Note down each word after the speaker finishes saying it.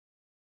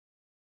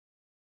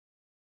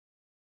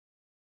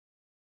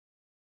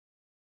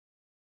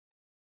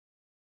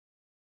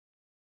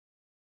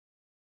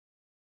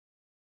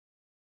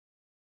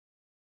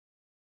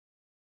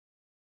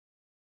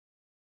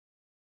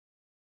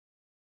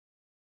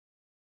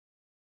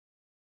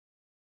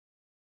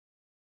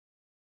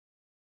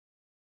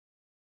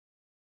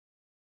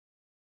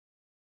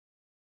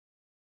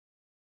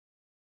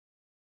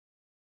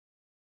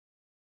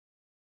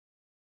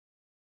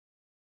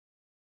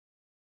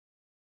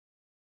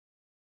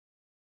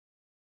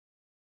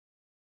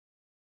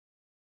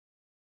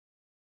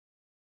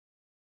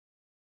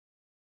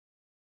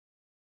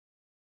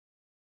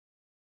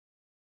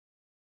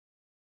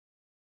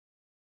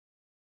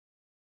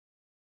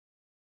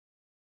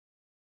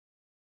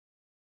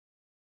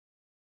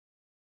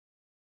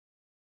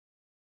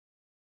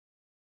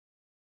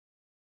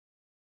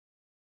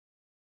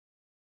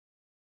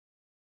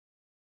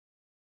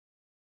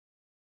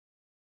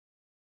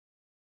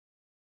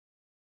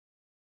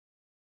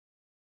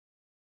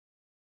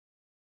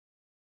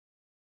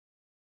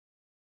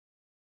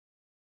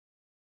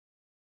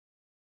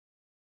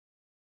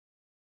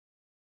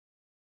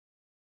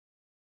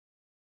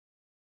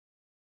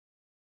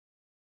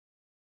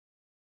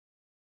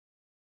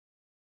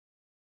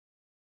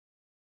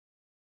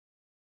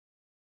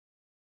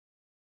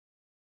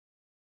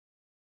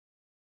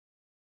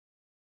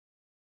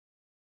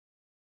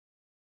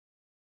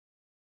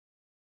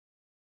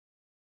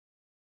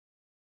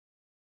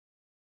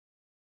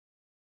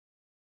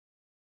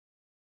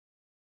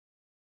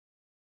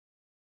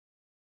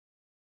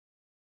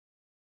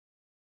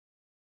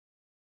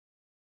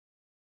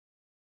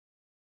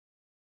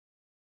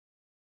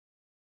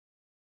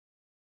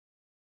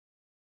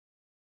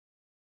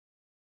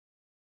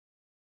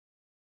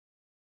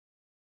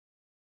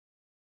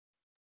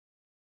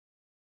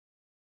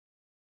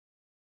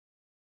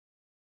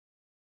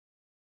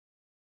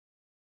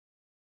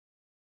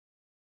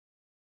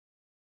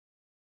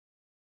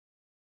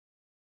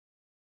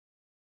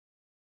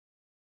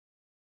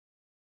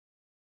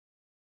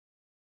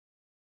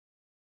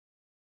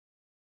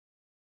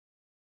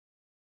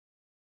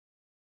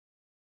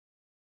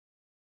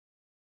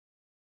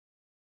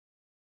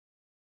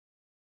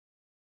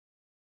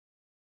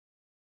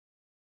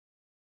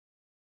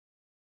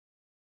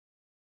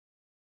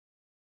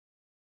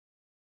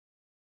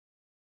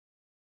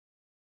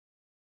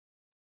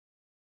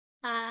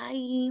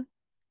Hi,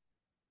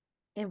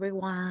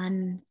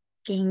 everyone.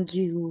 Can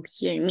you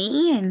hear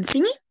me and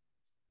see me?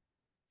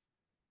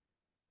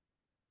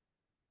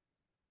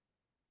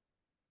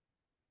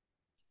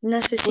 No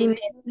sé si me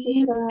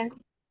ven.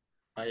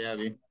 Hi,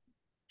 Abby.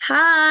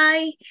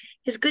 Hi,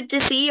 it's good to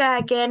see you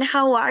again.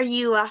 How are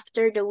you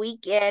after the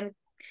weekend?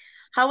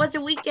 How was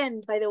the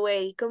weekend, by the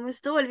way? ¿Cómo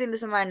estuvo el fin de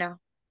semana?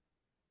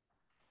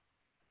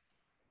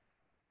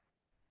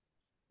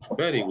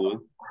 Very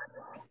good.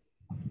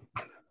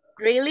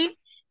 Really?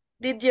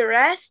 Did you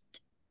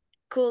rest?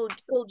 Could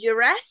you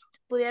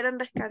rest? ¿Pudieron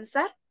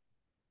descansar?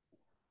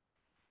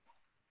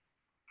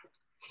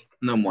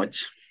 Not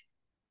much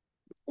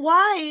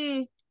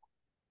Why?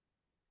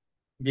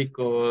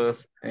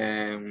 because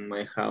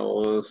my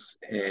house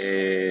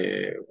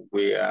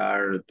we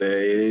are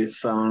there is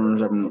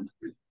some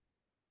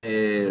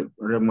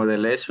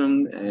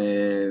remodelation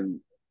and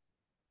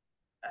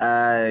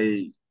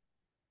I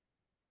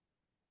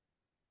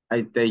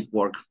I take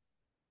work.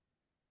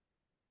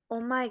 Oh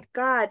my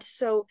God.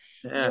 So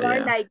Yeah, you are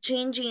yeah, like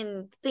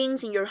changing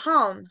things in your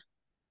home.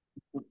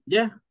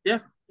 yeah,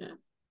 yes,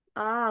 yes.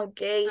 Ah,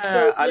 okay.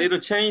 So A little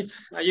change,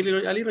 a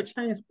little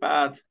change,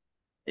 but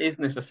it's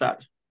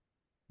necessary.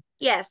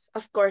 yes,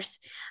 of course.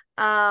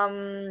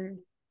 Um,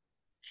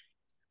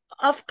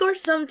 of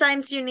course,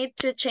 sometimes you need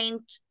to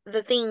change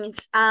the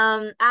things.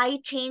 I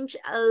changed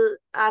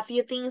a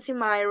few things in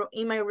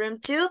my room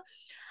too.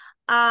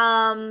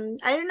 I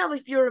don't know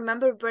if you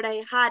remember, but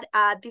I had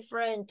a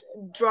different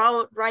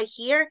draw right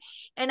here,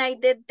 and I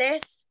did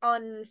this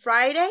on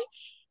Friday,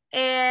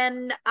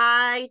 and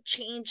I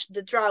changed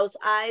the draws.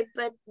 I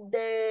put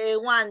the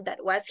one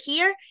that was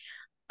here,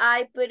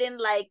 I put in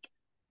like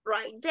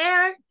right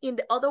there in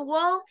the other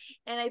wall,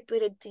 and I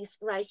put it this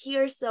right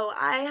here. So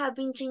I have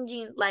been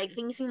changing like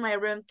things in my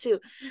room too.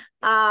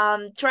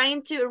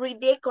 Trying to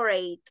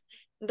redecorar.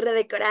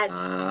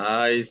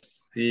 I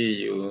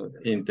see you.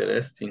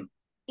 Interesting.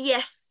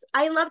 Yes,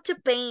 I love to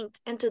paint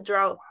and to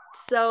draw.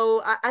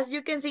 So as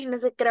you can see, no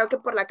sé, creo que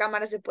por la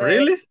cámara se puede ver,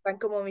 Really? están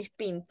como mis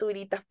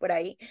pinturitas por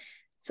ahí.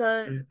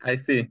 So I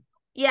see.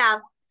 yeah,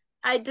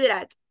 I do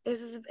that.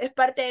 Es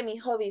parte de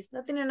mis hobbies.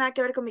 No tiene nada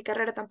que ver con mi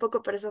carrera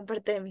tampoco, pero son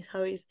parte de mis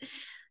hobbies.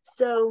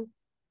 So,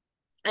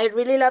 I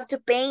really love to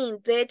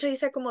paint. De hecho,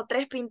 hice como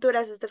 3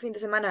 pinturas este fin de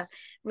semana.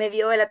 Me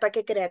dio el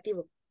ataque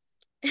creativo.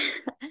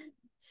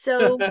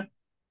 So,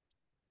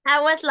 I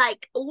was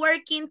like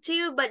working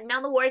too, but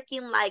not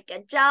working like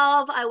a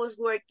job. I was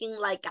working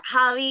like a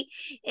hobby,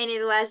 and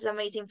it was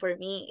amazing for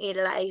me. It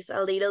is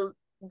a little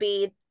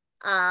bit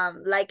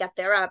like a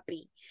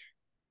therapy,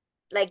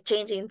 like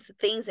changing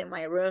things in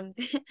my room.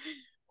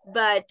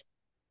 But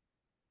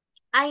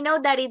I know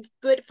that it's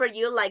good for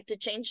you like to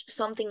change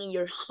something in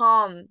your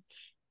home.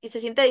 Y se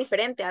siente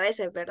diferente a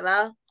veces,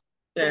 ¿verdad?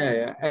 Yeah, Como,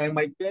 yeah. And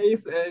my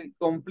case,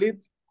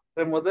 complete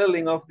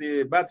remodeling of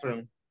the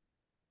bathroom.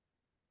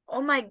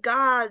 oh my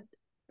God,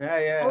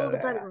 Yeah, all the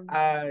yeah. bedroom.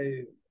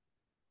 I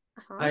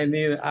Uh-huh.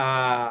 need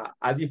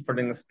a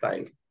different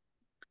style.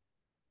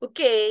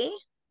 Okay,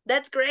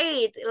 that's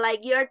great. Like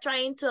you're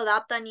trying to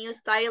adapt a new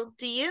style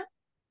to you.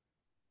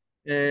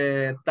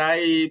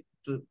 Type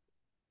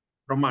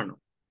romano.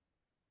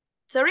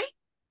 Sorry?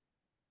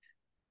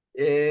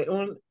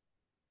 Un,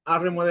 a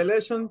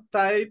remodelation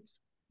type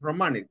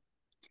Romanic.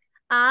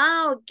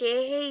 Ah,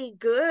 okay,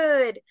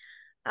 good.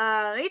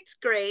 It's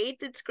great.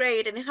 It's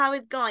great. And how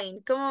it's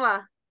going? ¿Cómo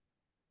va?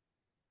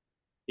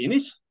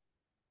 Finish.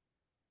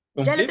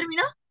 ¿Ya lo Complete.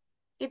 terminó?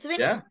 It's finished?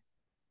 Yeah.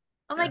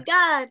 Oh my Yeah.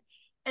 God.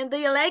 And do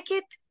you like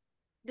it?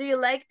 Do you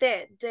like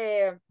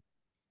the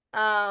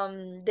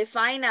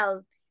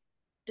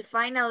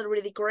final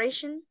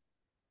redecoration?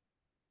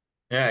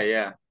 Yeah.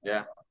 Yeah.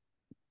 Yeah.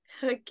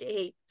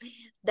 Okay,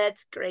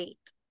 that's great.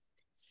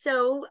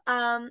 So,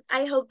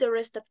 I hope the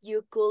rest of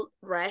you could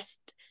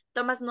rest.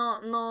 Tomás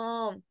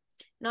no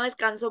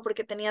descansó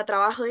porque tenía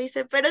trabajo,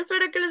 dice, pero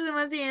espero que los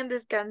demás sí hayan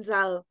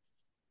descansado.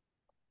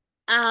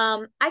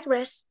 I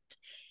rest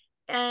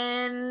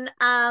and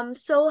I'm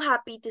so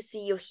happy to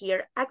see you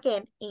here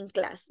again in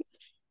class.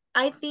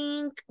 I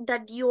think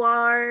that you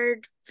are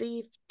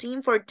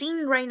 15,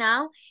 14 right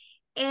now,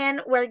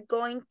 and we're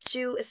going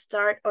to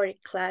start our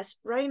class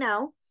right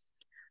now.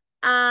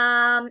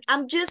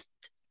 I'm just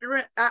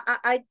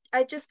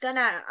I just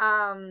gonna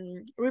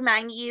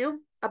remind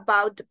you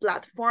about the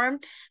platform.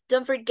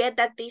 Don't forget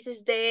that this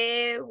is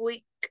the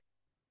week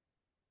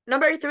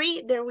number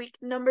 3, the week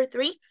number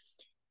 3.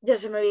 Ya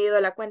se me había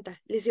ido la cuenta.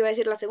 Les iba a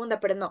decir la segunda,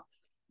 pero no.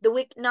 The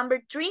week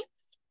number 3.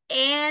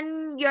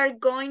 And you're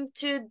going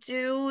to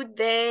do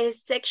the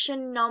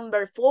section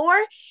number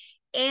 4.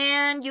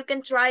 And you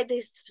can try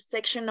this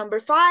section number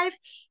 5.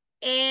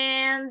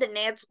 And the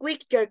next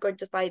week, you're going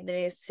to find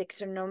the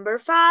section number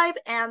 5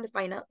 and the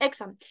final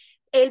exam.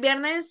 El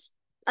viernes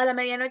a la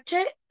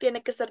medianoche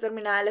tiene que estar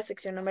terminada la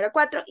sección número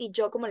 4 y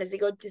yo, como les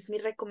digo, es mi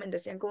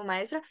recomendación como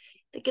maestra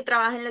de que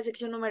trabajen la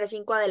sección número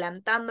 5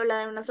 adelantándola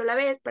de una sola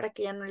vez para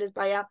que ya no les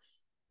vaya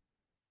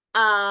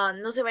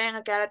no se vayan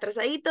a quedar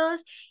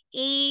atrasaditos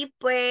y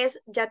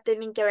pues ya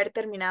tienen que haber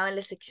terminado en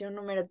la sección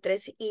número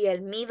 3 y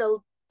el middle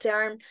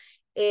term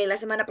la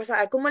semana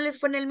pasada. ¿Cómo les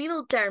fue en el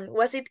middle term?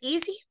 Was it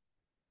easy?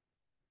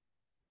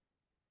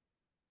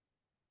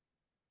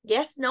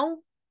 Yes,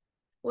 no?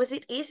 Was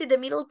it easy, the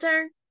middle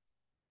term?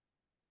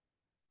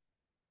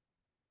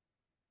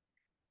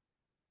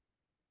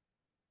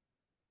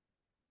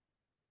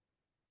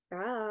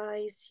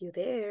 Guys, you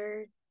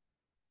there?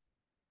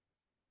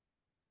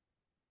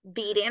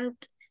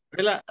 Didn't?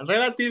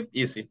 Relative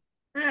easy.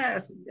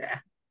 Yes, yeah,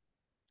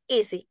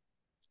 Easy.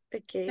 yeah,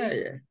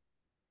 Okay.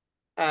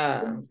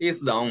 yeah.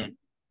 It's done.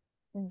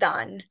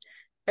 Done.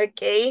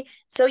 Okay.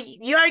 So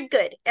you are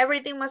good.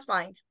 Everything was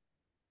fine.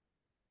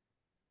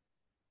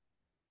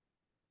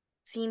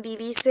 Cindy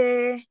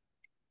dice,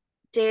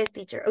 yes,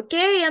 teacher.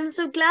 Okay, I'm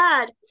so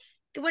glad.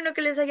 Qué bueno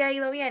que les haya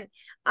ido bien.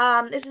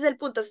 Ese es el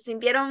punto. Se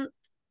sintieron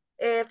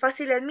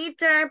fácil el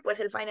midterm,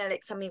 pues el final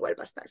exam igual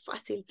va a estar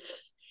fácil.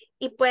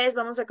 Y pues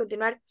vamos a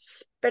continuar.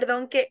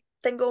 Perdón que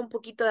tengo un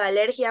poquito de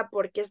alergia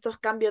porque estos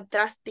cambios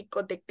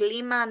drásticos de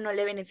clima no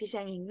le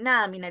benefician en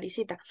nada a mi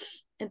naricita.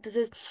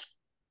 Entonces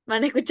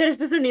van a escuchar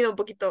este sonido un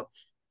poquito I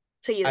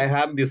seguido.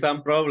 have the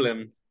same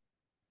problems.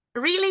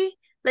 Really?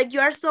 Like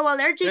you are so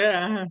allergic?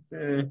 Yeah,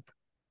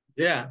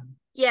 yeah.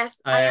 Yes,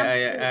 I, I am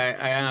I, too.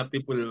 I am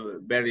people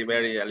very,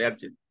 very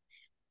allergic.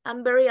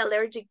 I'm very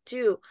allergic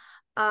too.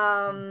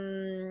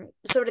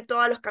 Sobre todo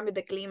a los cambios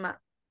de clima.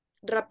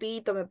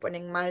 Rapidito me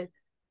ponen mal.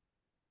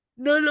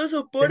 No lo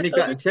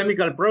soporto.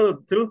 Chemical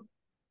product too.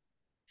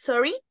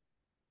 Sorry?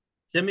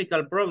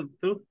 Chemical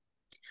product too.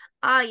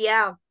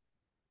 Yeah.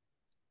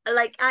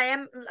 Like I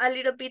am a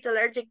little bit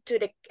allergic to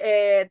the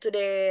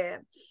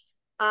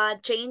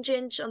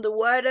changing on the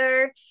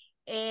water,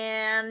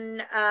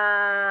 and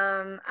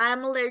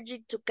I'm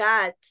allergic to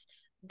cats,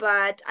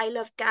 but I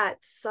love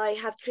cats, so I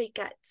have 3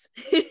 cats.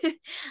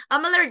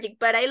 I'm allergic,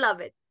 but I love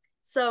it.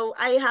 So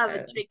I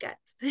have 3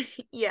 cats.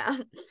 Yeah.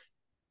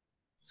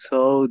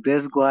 So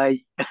that's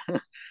why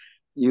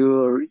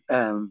your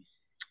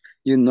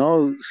your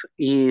nose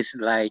is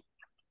like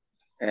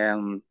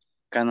kind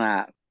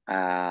of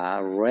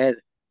red.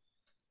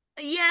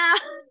 Yeah.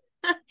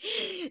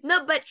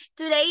 No, but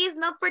today is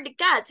not for the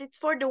cats, it's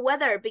for the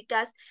weather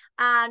because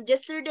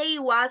yesterday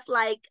was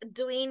like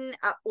doing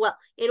well,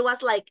 it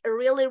was like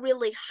really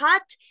really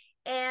hot,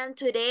 and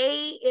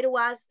today it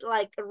was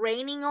like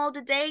raining all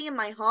the day in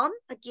my home.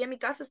 Aquí en mi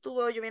casa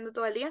estuvo lloviendo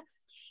todo el día.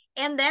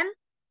 And then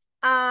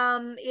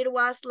it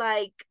was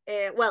like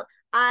well,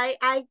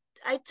 I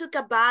took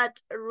a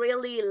bath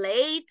really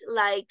late,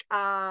 like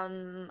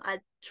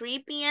at 3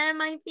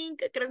 p.m. I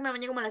think. Creo que me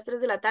bañé como a las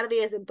 3 de la tarde y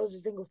desde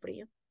entonces tengo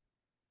frío.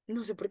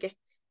 No sé por qué.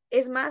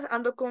 Es más,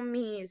 ando con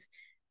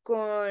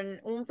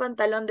un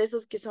pantalón de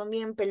esos que son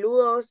bien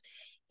peludos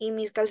y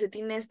mis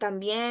calcetines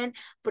también,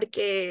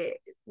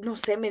 porque, no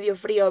sé, me dio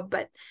frío,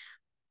 but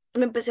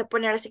me empecé a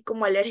poner así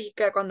como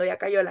alérgica cuando ya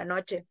cayó la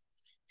noche.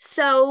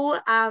 So,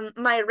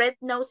 my red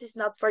nose is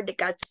not for the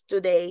cats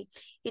today.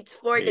 It's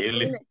for the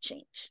Really? climate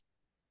change.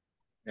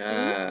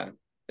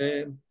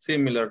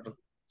 Similar,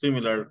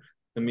 similar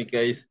to my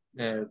case.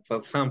 For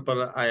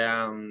example, I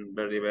am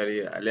very,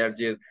 very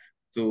allergic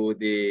to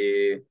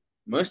the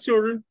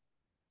moisture,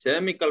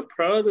 chemical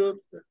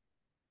products,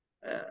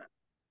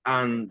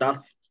 and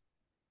dust.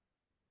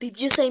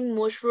 Did you say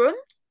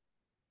mushrooms?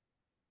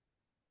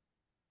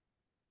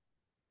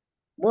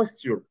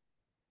 Moisture,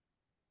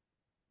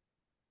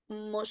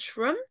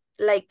 Mushroom?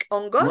 Like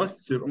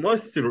hongos?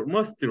 moisture,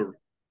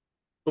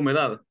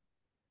 humedad.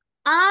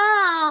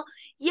 Oh,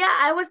 yeah,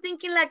 I was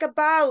thinking like um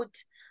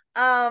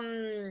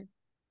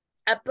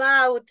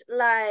about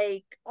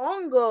like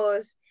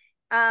hongos.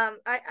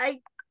 I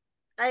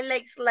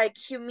like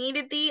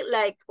humidity,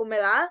 like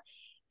humedad,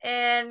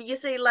 and you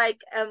say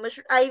like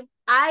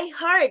I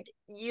heard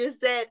you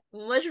said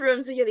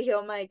mushrooms, y yo dije,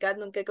 oh my God,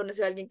 nunca he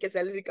conocido a alguien que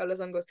sea alérgico a los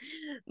hongos.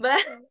 But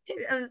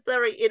I'm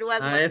sorry, it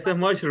was my Ese es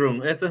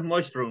mushroom, ese es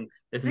mushroom.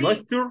 Es sí.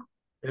 moisture.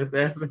 Es.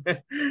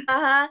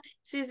 Ajá,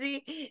 sí,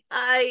 sí.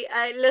 Ay,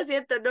 lo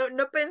siento,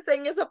 no pensé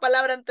en esa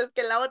palabra antes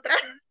que la otra.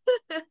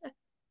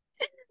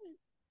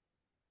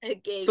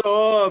 Okay.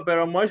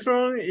 Pero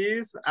mushroom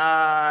is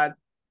a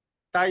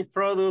type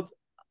product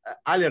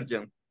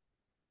allergen.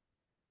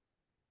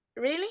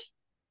 Really?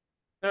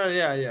 Oh,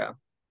 yeah.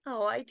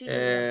 Oh, I didn't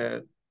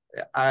know.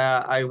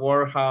 I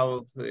work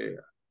out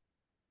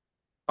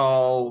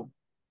how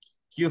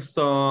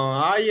Houston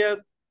Ayat,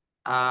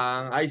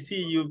 and I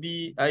see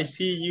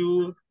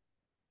you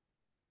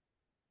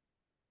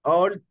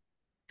all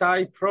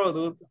type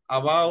product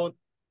about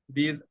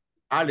this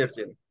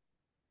allergen.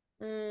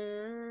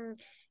 Mm,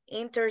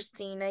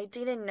 interesting. I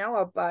didn't know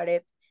about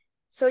it.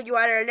 So you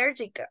are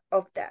allergic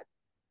of that.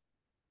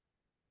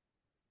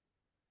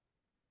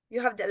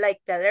 You have the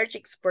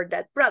allergics for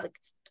that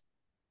product.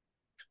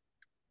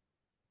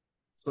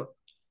 So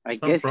I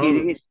some guess it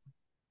problem. is.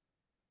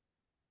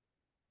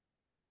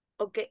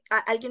 Okay.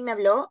 ¿Alguien me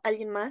habló?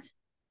 ¿Alguien más?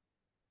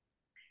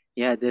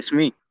 Yeah, that's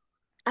me.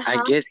 I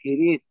Ajá. guess it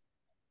is.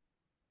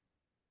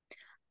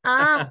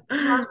 Ajá.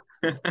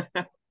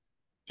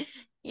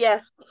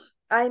 Yes.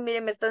 Ay,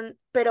 miren, me están,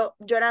 pero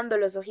llorando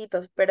los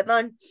ojitos,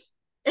 perdón.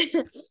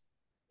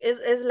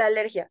 Es la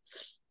alergia.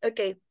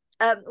 Okay,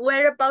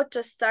 we're about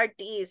to start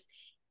this.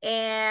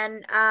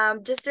 And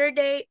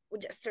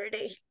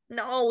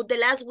no, the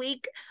last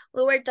week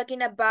we were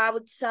talking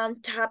about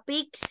some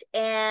topics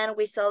and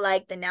we saw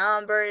like the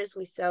numbers,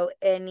 we saw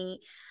any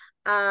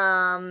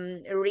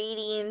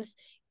readings,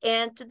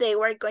 and today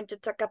we're going to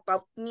talk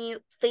about new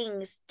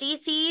things.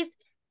 This is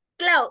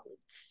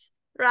clothes,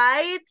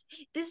 right?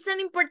 This is an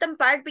important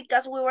part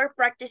because we were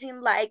practicing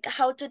like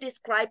how to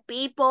describe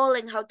people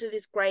and how to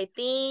describe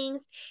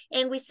things,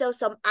 and we saw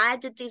some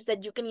adjectives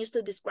that you can use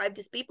to describe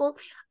these people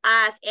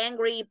as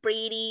angry,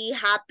 pretty,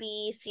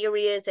 happy,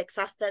 serious,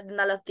 exhausted, and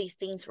all of these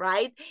things,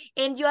 right?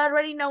 And you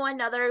already know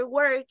another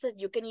word that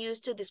you can use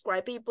to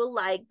describe people,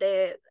 like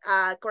the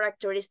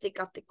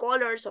characteristic of the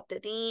colors of the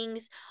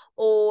things,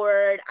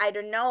 or I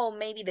don't know,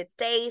 maybe the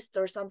taste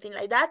or something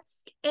like that.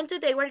 And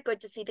today we're going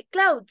to see the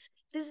clothes.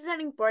 This is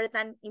an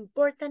important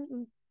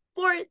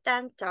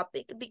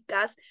topic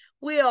because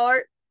we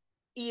are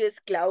use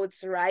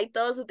clothes, right?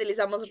 Todos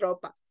utilizamos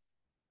ropa.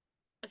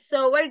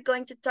 So we're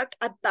going to talk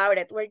about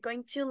it. We're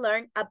going to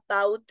learn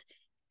about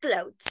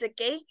clothes,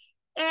 okay?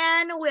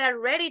 And we are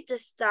ready to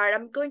start.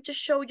 I'm going to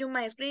show you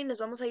my screen. Nos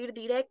vamos a ir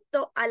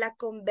directo a la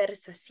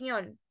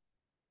conversación.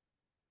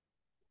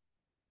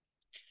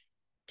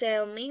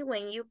 Tell me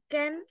when you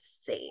can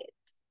see it.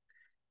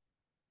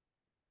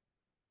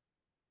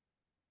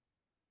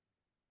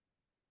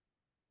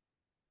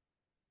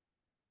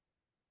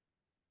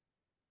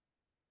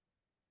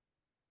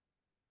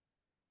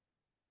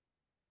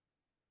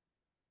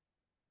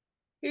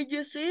 Did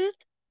you see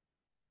it?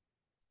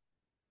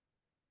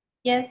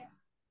 Yes.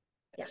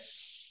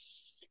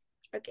 Yes.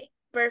 Okay,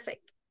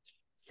 perfect.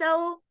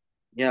 So,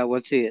 Yeah,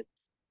 we'll see it.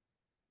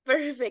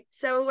 perfect.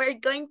 So we're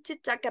going to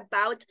talk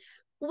about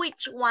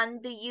which one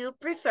do you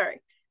prefer?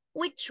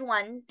 Which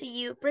one do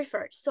you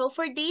prefer? So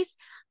for this,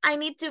 I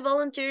need three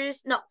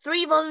volunteers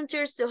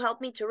to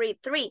help me to read.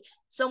 Three.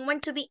 Someone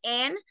to be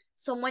Anne,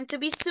 someone to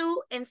be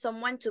Sue, and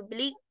someone to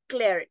be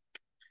Claire.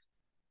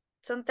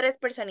 Son tres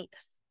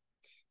personitas.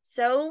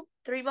 So,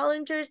 3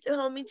 volunteers to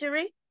help me to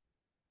read.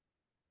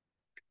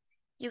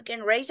 You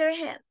can raise your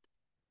hand.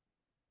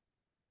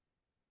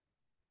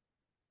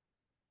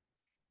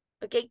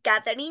 Okay,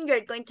 Catherine,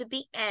 you're going to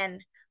be Anne.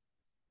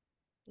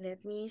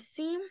 Let me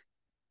see.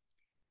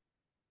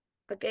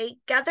 Okay,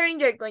 Catherine,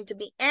 you're going to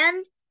be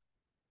Anne.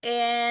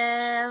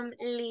 And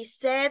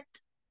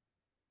Lisette,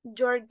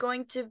 you're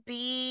going to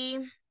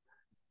be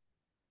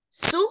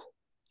Sue.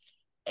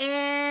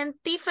 And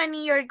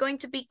Tiffany, you're going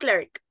to be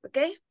Clerk,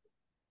 okay?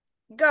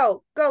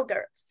 Go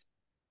girls.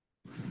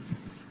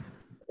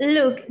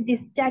 Look,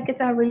 these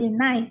jackets are really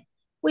nice.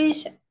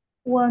 Which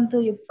one do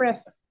you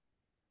prefer?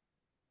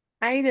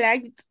 I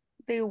like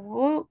the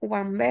wool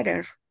one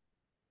better.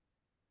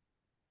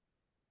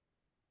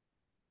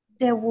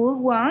 The wool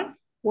one?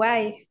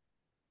 Why?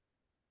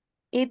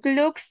 It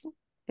looks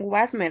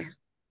warmer.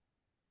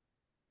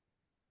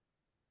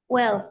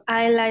 Well,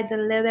 I like the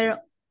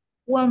leather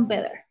one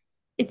better.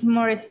 It's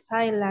more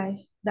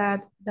stylized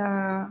than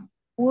the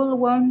wool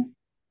one.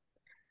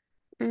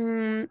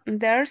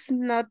 There's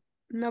no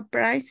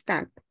price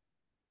tag.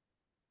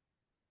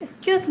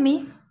 Excuse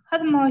me,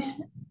 how much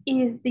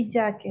is the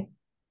jacket?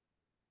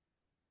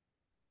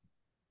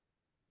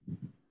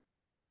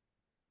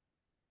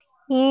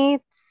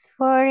 It's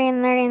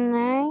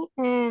 14.99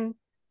 and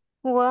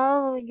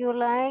would you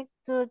like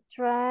to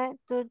try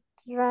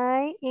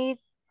it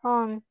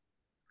on?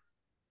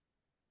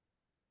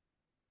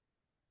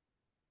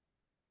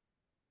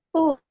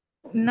 Oh,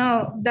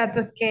 no, that's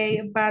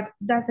okay, but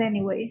that's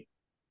anyway.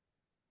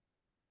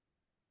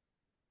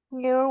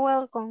 You're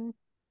welcome.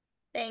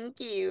 Thank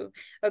you.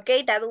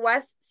 Okay, that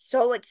was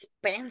so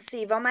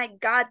expensive. Oh my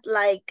God,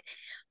 like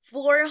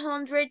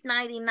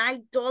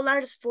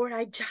 $499 for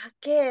a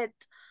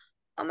jacket.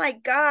 Oh my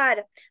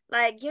God,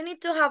 like you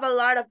need to have a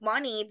lot of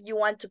money if you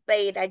want to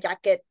pay a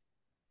jacket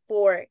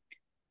for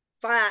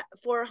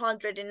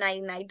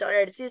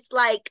 $499. It's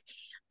like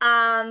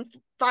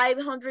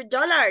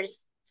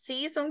 $500.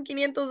 Sí, son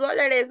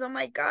 $500. Oh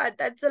my God,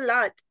 that's a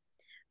lot.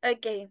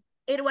 Okay,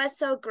 it was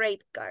so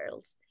great,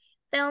 girls.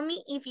 Tell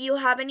me if you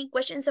have any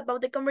questions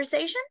about the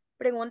conversation.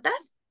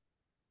 ¿Preguntas?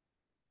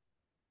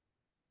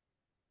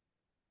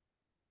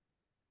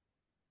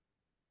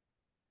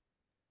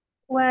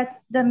 What's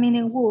the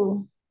meaning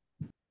wool?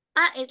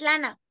 Ah, es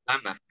lana.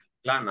 Lana.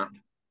 Lana.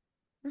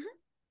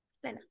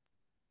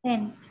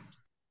 Thanks.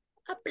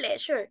 A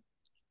pleasure.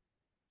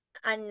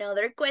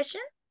 Another question?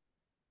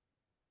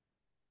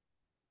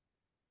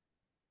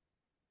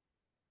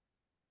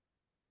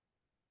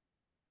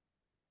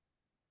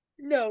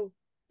 No.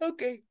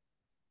 Okay.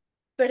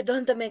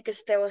 Perdón también que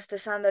esté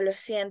bostezando, lo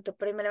siento,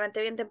 pero me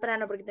levanté bien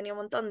temprano porque tenía un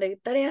montón de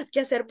tareas que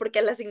hacer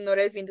porque las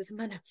ignoré el fin de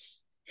semana.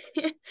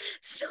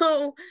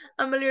 So,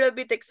 I'm a little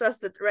bit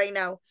exhausted right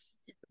now.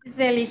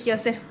 Se eligió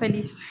ser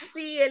feliz.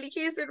 Sí,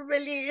 elegí ser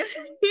feliz.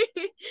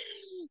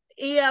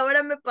 Y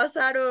ahora me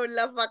pasaron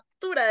la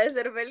factura de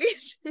ser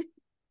feliz.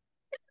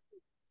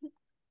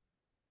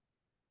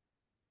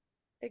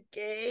 Ok,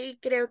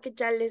 creo que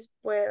ya les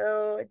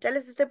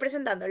estoy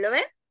presentando, ¿lo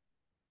ven?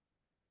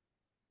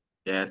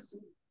 Yes.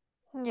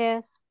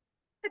 Yes.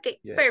 Okay,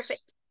 Yes.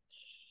 perfect.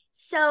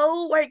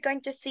 So we're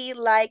going to see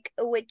like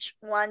which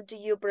one do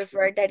you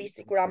prefer that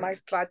is grammar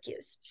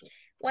focus.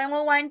 When we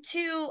want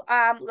to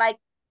like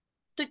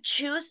to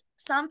choose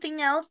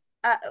something else,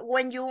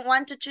 when you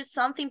want to choose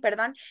something,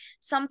 perdón,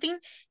 something,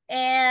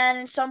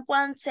 and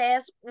someone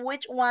says,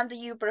 which one do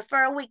you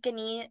prefer? We can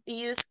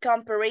use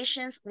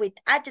comparisons with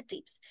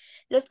adjectives.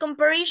 Los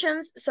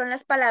comparisons son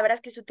las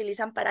palabras que se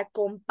utilizan para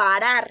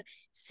comparar,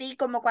 ¿sí?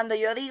 Como cuando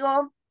yo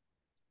digo,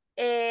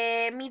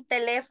 mi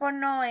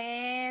teléfono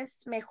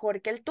es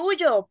mejor que el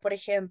tuyo, por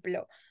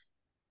ejemplo.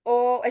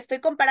 O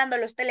estoy comparando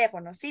los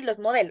teléfonos, sí, los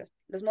modelos.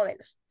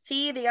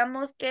 Sí,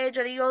 digamos que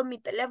yo digo mi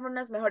teléfono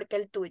es mejor que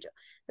el tuyo.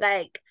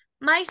 Like,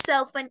 my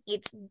cell phone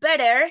is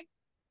better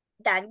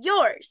than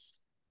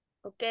yours.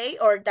 ¿Ok?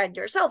 Or than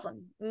your cell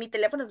phone. Mi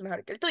teléfono es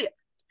mejor que el tuyo.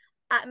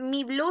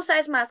 Mi blusa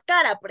es más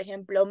cara, por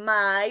ejemplo.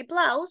 My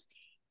blouse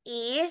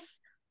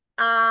is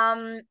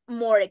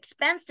more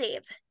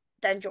expensive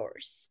than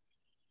yours.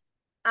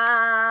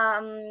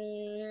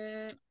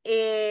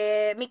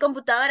 Mi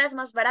computadora es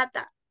más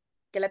barata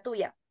que la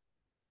tuya.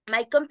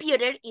 My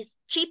computer is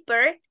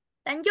cheaper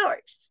than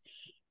yours.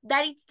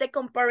 That is the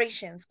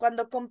comparisons.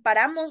 Cuando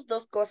comparamos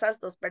dos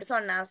cosas, dos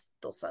personas,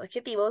 dos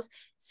adjetivos,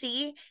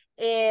 sí,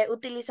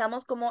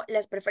 utilizamos como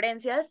las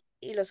preferencias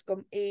y los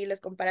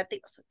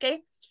comparativos,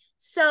 ¿ok?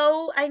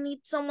 So, I need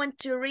someone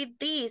to read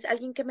this.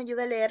 Alguien que me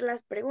ayude a leer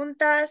las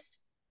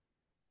preguntas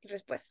y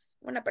respuestas.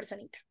 Una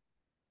personita.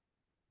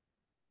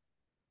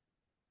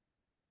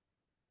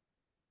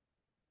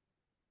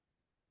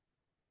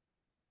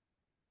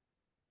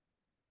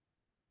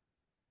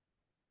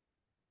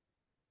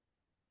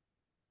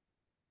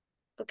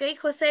 Okay,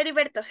 Jose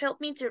Heriberto, help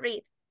me to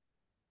read.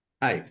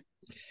 Hi.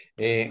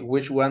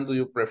 Which one do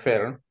you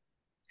prefer?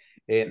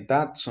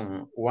 That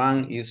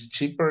one is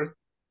cheaper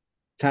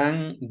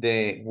than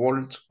the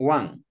gold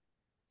one.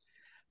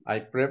 I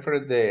prefer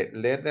the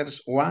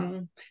leathers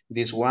one.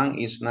 This one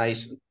is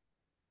nice.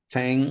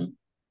 10.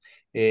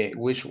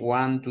 Which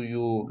one do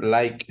you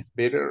like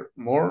better,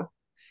 more?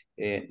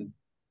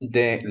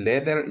 The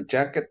leather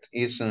jacket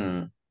is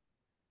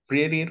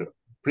prettier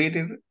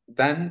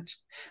than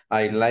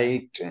I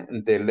like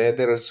the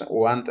leathers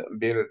one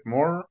better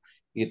more.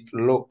 It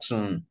looks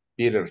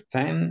better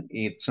than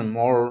it's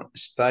more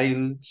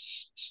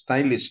stylish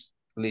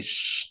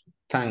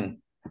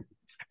than.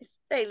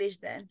 Stylish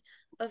then,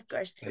 of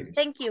course. Stylish.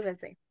 Thank you,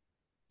 Jose.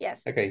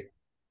 Yes. Okay.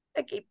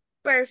 Okay,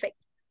 perfect.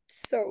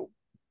 So,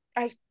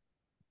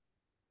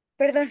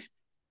 perdón.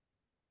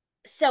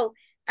 So,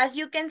 as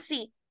you can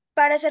see,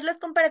 para hacer los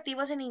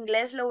comparativos en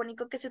inglés, lo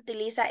único que se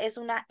utiliza es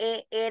una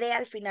ER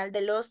al final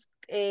de los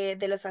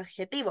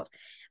adjetivos.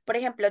 Por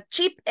ejemplo,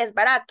 cheap es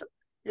barato.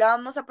 Lo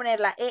vamos a poner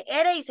la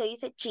ER y se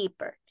dice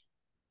cheaper.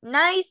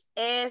 Nice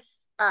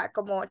es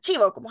como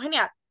chivo, como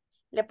genial.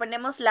 Le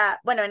ponemos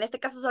bueno, en este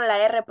caso solo la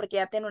R porque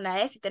ya tiene una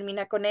S y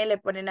termina con E, le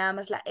pone nada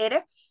más la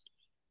R.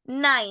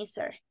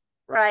 Nicer,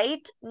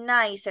 right?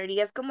 Nicer.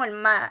 Y es como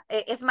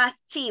es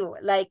más chivo.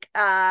 Like,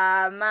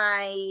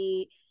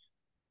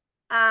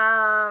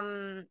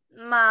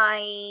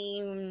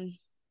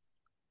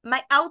 my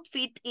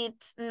outfit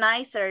is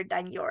nicer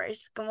than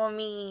yours. Como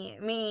mi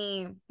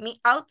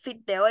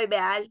outfit de hoy,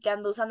 vea, el que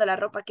ando usando la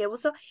ropa que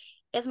uso,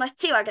 es más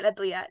chiva que la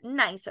tuya.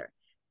 Nicer.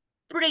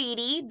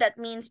 Pretty, that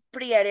means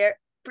prettier.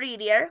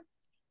 Que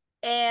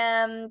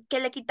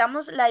le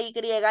quitamos la Y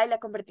y la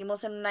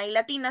convertimos en una I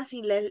latina.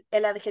 Si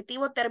el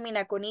adjetivo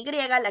termina con Y,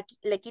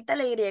 le quita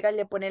la Y,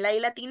 le pone la I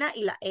latina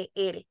y la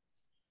ER.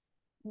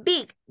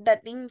 Big,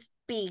 that means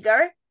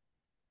bigger.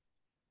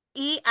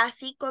 Y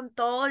así con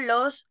todos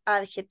los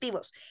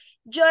adjetivos.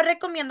 Yo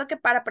recomiendo que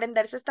para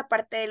aprenderse esta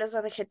parte de los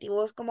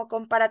adjetivos como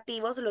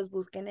comparativos, los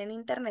busquen en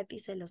internet y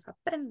se los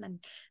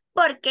aprendan.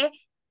 Porque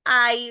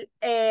hay,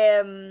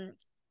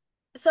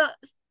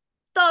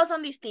 todos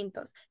son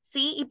distintos,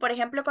 ¿sí? Y por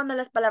ejemplo, cuando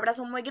las palabras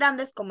son muy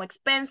grandes como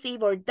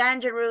expensive or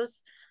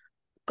dangerous,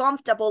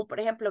 comfortable,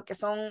 por ejemplo, que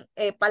son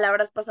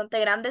palabras bastante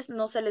grandes,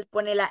 no se les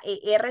pone la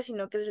ER,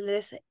 sino que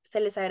se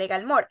les agrega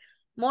el more.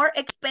 More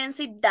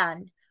expensive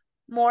than.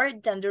 More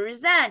dangerous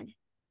than,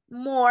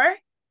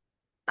 more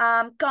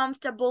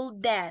comfortable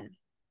than,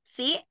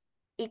 ¿sí?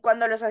 Y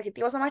cuando los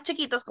adjetivos son más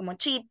chiquitos, como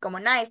cheap, como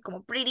nice,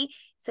 como pretty,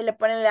 se le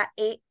pone la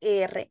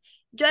ER.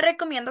 Yo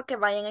recomiendo que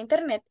vayan a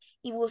internet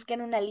y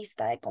busquen una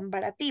lista de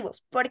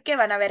comparativos, porque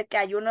van a ver que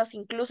hay unos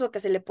incluso que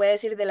se le puede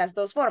decir de las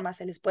dos formas,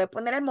 se les puede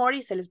poner el more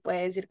y se les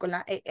puede decir con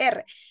la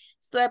ER.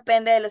 Esto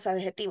depende de los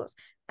adjetivos,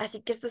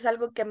 así que esto es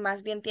algo que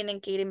más bien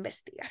tienen que ir a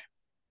investigar.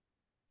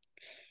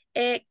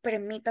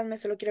 Permítanme,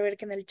 solo quiero ver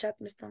que en el chat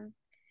me están...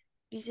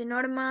 Dice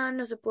Norma,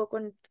 no se pudo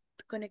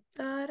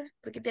conectar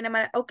porque tiene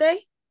mala... Ok,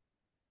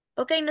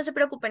 no se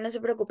preocupen, no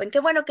se preocupen. Qué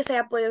bueno que se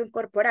haya podido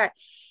incorporar.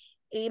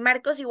 Y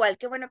Marcos igual,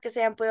 qué bueno que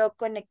se hayan podido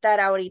conectar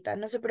ahorita,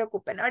 no se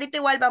preocupen. Ahorita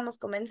igual vamos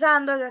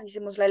comenzando, ya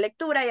hicimos la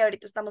lectura y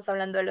ahorita estamos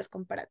hablando de los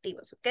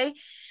comparativos, ¿ok?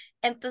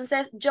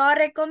 Entonces yo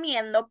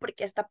recomiendo,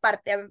 porque esta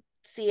parte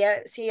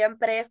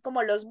siempre es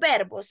como los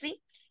verbos,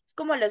 ¿sí? Es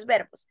como los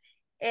verbos.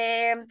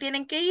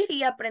 tienen que ir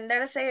y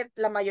aprenderse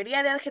la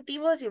mayoría de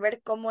adjetivos y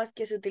ver cómo es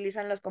que se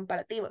utilizan los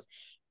comparativos.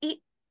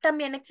 Y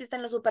también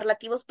existen los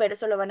superlativos, pero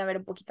eso lo van a ver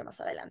un poquito más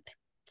adelante.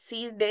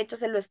 Sí, de hecho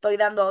se lo estoy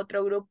dando a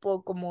otro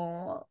grupo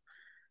como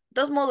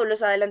 2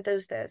 módulos adelante de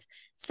ustedes.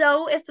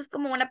 So, esto es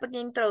como una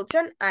pequeña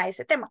introducción a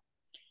ese tema.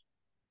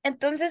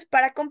 Entonces,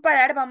 para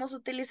comparar, vamos a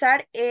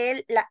utilizar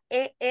la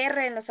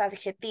ER en los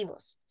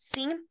adjetivos,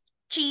 ¿sí?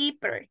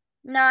 Cheaper,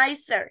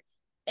 nicer,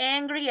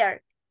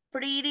 angrier,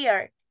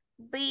 prettier,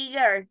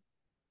 bigger,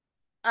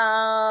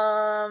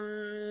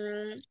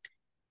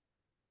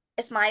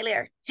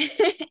 smilier,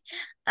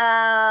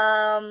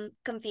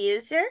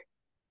 confuser,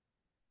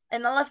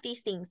 and all of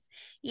these things.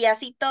 Y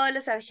así todos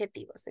los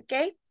adjetivos,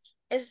 ¿ok?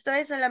 Esto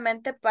es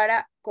solamente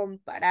para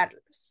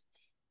compararlos.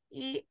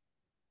 Y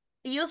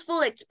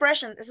useful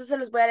expressions, eso se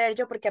los voy a leer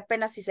yo porque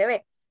apenas sí se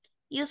ve.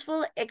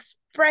 Useful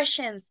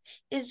expressions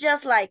is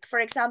just like, for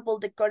example,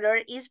 the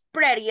color is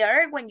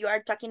prettier when you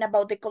are talking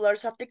about the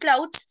colors of the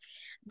clothes.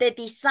 The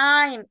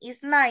design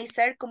is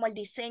nicer, como el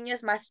diseño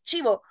es más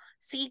chivo.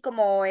 Sí,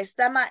 como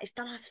está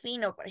más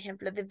fino, por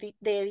ejemplo. The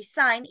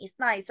design is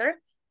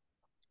nicer.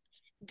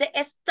 The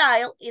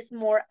style is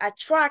more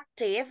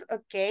attractive,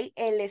 ok.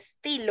 El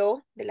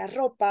estilo de la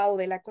ropa o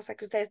de la cosa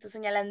que usted está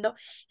señalando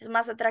es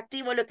más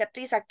atractivo. Look at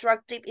this,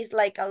 attractive is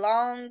like a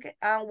long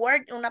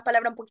word, una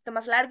palabra un poquito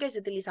más larga y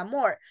se utiliza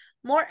more.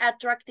 More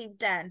attractive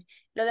than.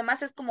 Lo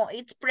demás es como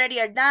it's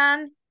prettier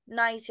than,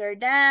 nicer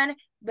than,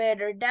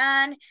 better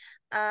than,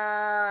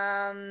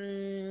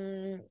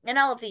 and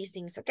all of these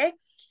things, ok.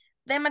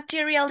 The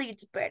material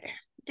is better.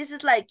 This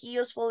is like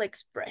useful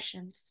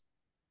expressions.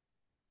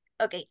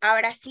 Ok,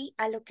 ahora sí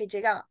a lo que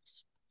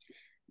llegamos.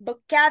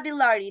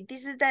 Vocabulary.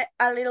 This is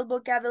a little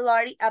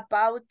vocabulary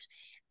about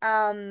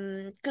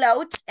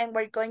clothes, and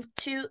we're going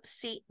to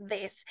see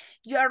this.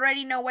 You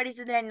already know what is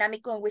the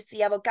dynamic when we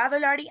see a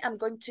vocabulary. I'm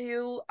going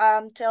to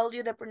tell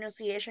you the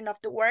pronunciation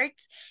of the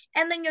words,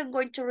 and then you're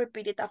going to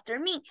repeat it after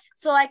me,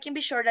 so I can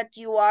be sure that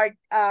you are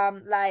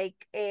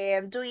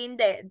doing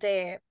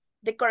the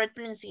correct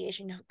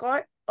pronunciation,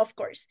 of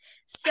course.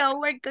 So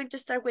we're going to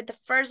start with the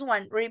first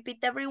one.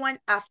 Repeat everyone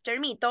after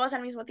me. Todos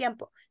al mismo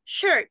tiempo.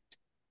 Shirt.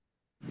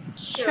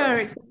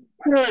 Shirt.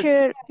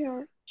 Shirt.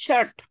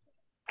 Shirt.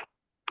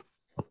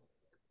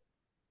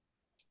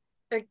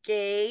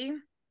 Okay.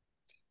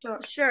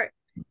 Shirt.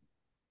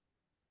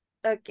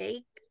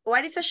 Okay.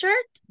 What is a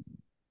shirt?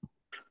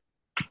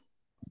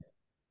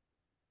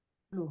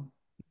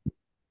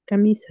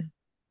 Camisa.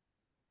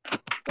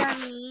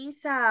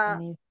 Camisa.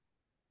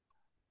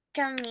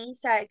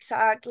 Camisa,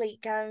 exactly.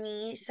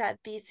 Camisa.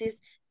 This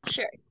is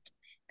shirt.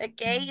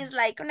 Okay. It's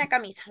like una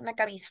camisa.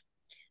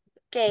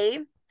 Okay.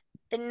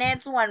 The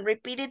next one.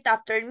 Repeat it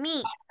after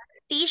me.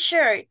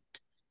 T-shirt.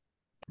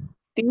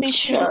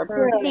 T-shirt.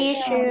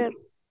 T-shirt.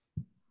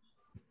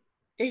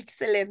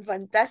 Excellent.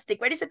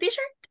 Fantastic. What is a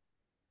t-shirt?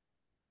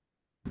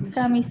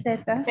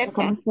 Camiseta.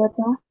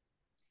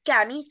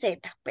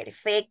 Camiseta.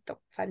 Perfecto.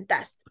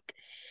 Fantastic.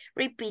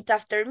 Repeat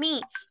after me.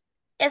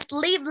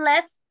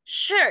 Sleeveless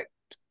shirt.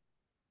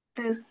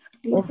 Shirt.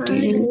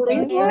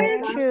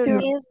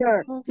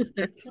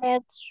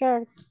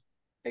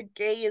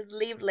 Okay,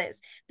 sleeveless.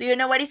 Do you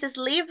know what is a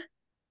sleeve?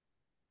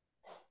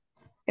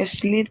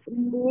 Sleeve.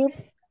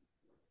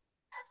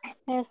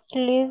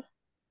 Sleeve.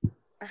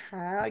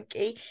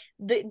 Okay.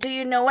 Do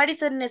you know what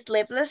is a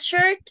sleeveless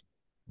shirt?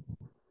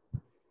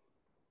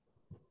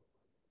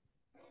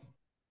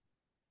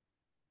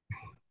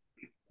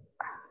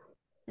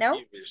 No?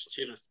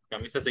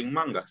 Camisas sin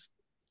mangas.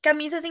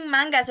 Camisa sin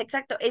mangas,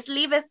 exacto.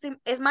 Sleeve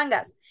es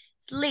mangas.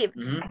 Sleeve.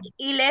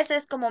 Y less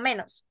es como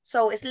menos.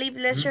 So,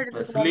 sleeveless shirt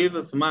es como... Sleeve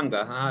es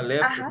manga,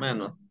 less Ajá.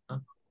 menos.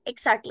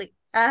 Exactly.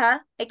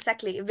 Ajá,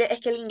 exactly. Es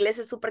que el inglés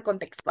es súper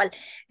contextual.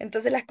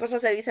 Entonces las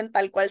cosas se dicen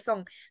tal cual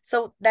son.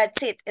 So,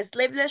 that's it.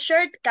 Sleeveless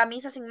shirt,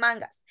 camisa sin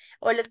mangas.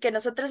 O los que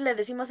nosotros le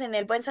decimos en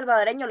el buen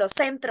salvadoreño, los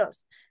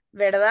centros.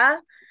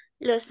 ¿Verdad?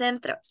 Los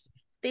centros.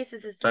 This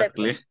is a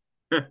sleeveless.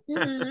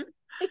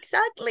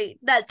 Exactly.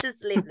 That's a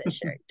sleeveless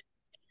shirt.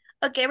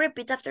 Okay,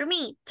 repeat after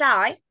me.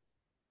 Tie.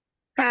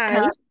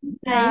 Tie.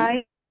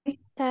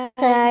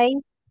 Tie.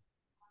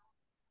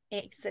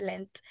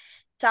 Excellent.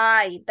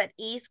 Tie. That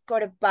is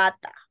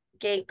corbata.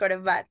 Okay,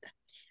 corbata.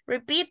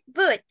 Repeat.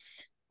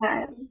 Boots.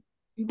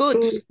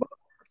 Boots.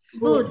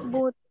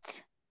 Boots.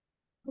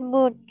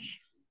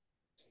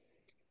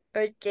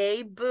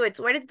 Okay, boots.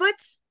 What is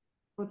boots?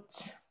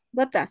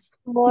 Botas.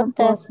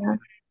 Botas.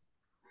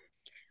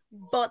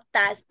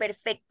 Botas,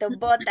 perfecto,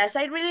 botas.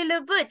 I really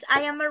love boots.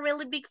 I am a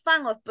really big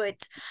fan of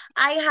boots.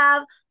 I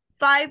have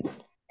 5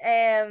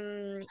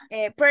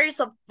 pairs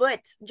of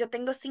boots. Yo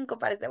tengo 5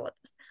 pares de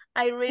botas.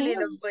 I really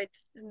love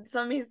boots.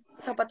 Son mis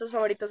zapatos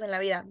favoritos en la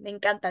vida. Me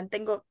encantan.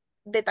 Tengo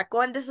de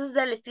tacón, de esos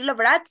del estilo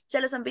Bratz.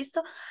 ¿Ya los han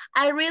visto?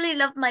 I really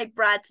love my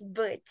Bratz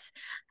boots.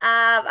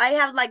 I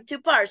have like 2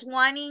 pairs.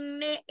 One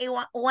in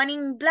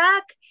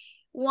black,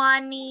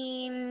 one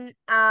in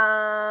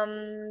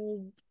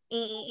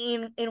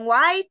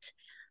white.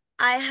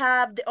 I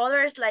have the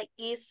others like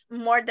is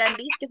more than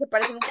this, que se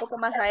parecen un poco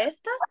más a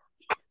estas.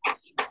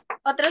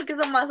 otras que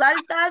son más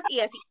altas y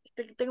así.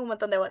 Tengo un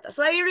montón de botas.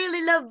 So I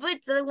really love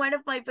boots. That's one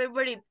of my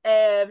favorite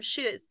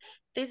shoes.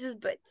 This is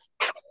boots.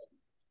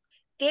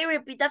 Okay,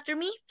 repeat after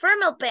me.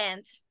 Formal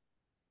pants.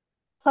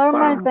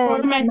 Formal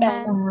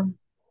pants.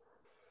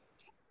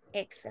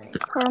 Excellent.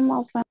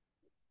 Formal pants.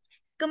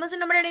 Como su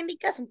nombre lo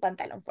indica, es un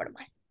pantalón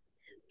formal.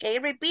 Okay,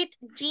 repeat.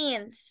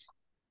 Jeans.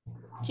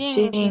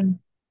 Jeans.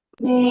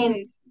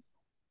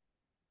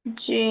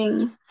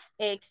 Jean.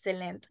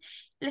 Excelente.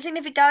 El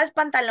significado es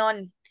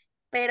pantalón,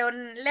 pero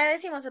le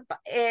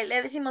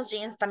decimos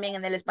jeans también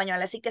en el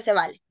español, así que se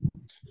vale.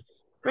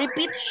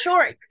 Repeat.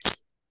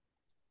 Shorts.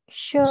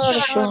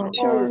 Short.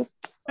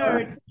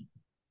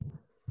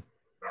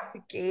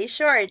 Ok,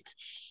 shorts.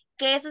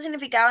 Que su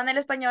significado en el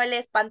español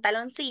es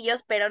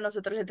pantaloncillos, pero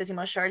nosotros les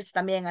decimos shorts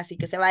también, así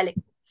que se vale.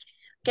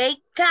 Ok,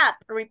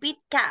 cap. Repeat.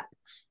 Cap.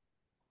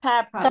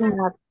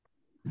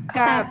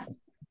 Cap.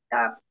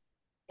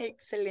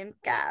 Excellent,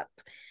 cap.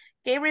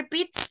 Ok,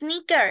 repeat.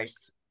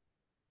 Sneakers.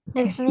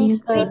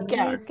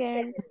 Sneakers.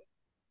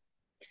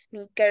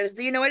 Sneakers.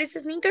 Do you know what is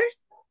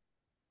sneakers?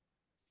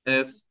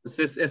 Es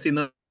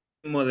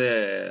sinónimo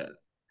de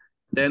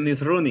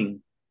tenis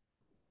running.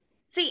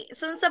 Sí,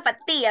 son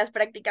zapatillas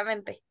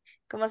prácticamente,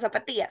 como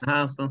zapatillas.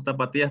 Ajá, son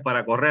zapatillas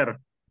para correr.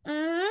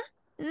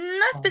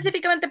 No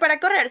específicamente para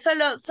correr,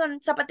 solo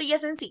son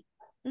zapatillas en sí.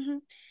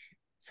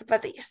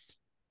 Zapatillas.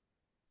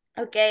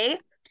 Ok.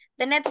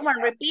 The next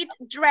one, repeat.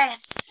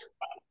 Dress.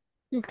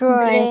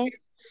 Dress.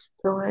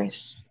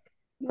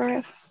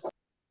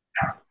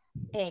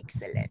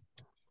 Excellent.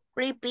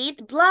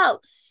 Repeat.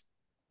 Blouse.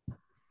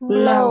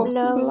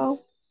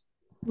 Blouse.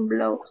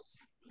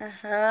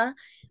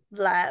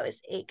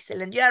 Blouse.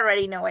 Excellent. You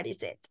already know what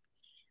is it.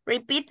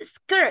 Repeat.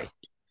 Skirt.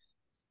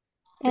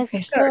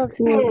 Skirt.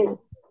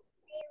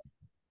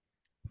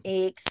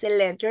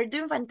 Excellent. You're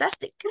doing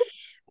fantastic.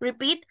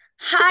 Repeat.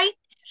 High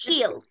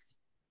heels.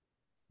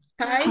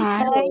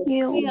 High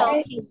heels.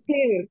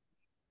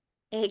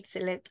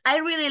 Excellent. I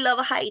really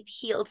love high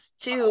heels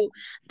too.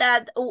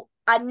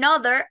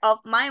 Another of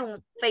my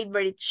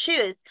favorite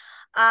shoes.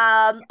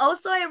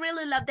 Also, I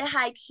really love the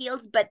high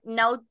heels, but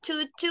no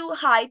too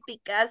high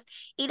because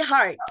it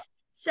hurts.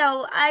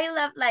 So I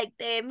love like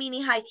the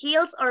mini high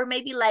heels or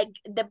maybe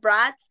like the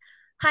brats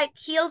high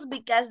heels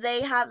because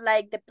they have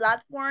like the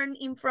platform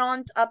in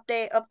front of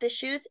the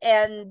shoes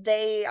and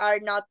they are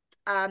not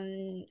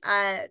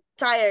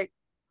tired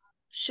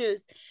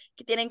shoes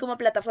que tienen como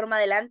plataforma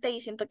adelante y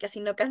siento que así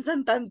no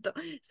cansan tanto.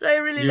 So I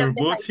really Your love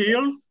the boot high heels.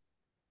 heels?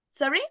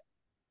 Sorry?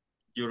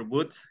 Your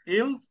boot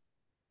heels?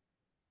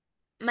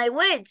 My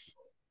boots.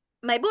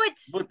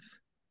 Boots.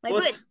 My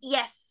boots.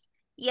 Yes.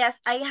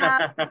 Yes, I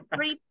have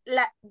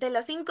de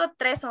los 5,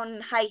 3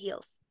 son high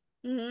heels.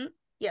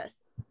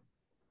 Yes.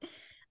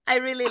 I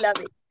really love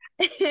it.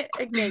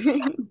 Okay.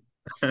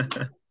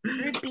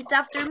 Repeat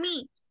after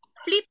me.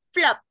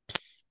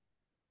 Flip-flops.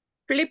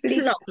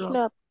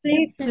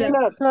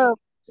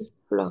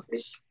 Flop.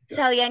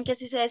 ¿Sabían que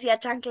así se decía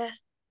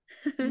chanclas?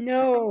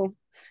 No.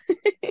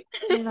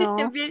 No.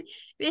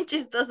 Bien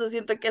chistoso,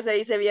 siento que se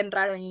dice bien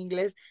raro en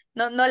inglés.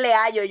 No le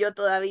hallo yo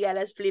todavía a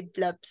las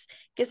flip-flops,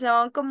 que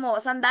son como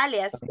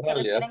sandalias, se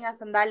refieren a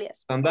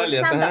sandalias. O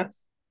Sandalias, ajá.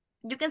 sandals.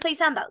 You can say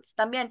sandals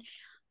también,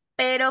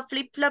 pero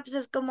flip-flops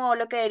es como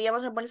lo que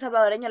diríamos en buen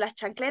salvadoreño, las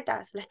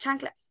chancletas, las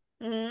chanclas.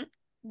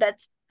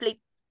 That's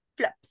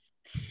flip-flops.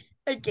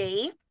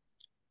 Okay.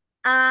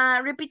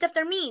 Repeat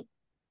after me.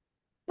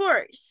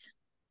 Purse.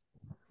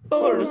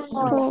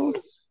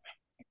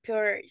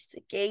 Purse,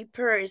 ok,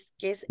 purse,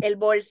 que es el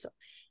bolso.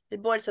 El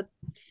bolso.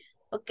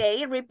 Ok,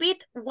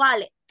 repeat,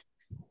 wallet.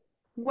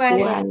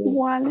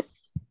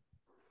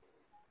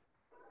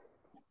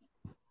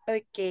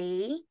 Ok,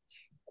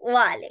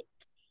 wallet.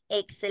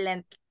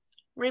 Excellent.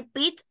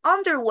 Repeat,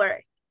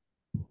 underwear.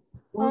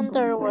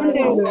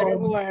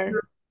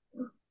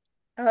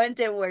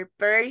 Underwear,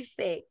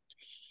 perfect.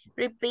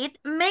 Repeat,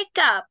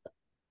 makeup.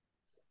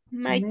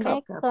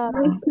 Makeup.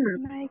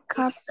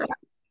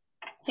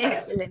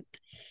 Excellent.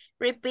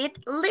 Repeat,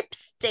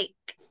 lipstick.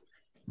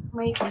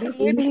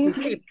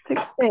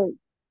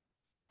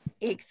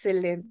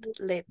 Excellent,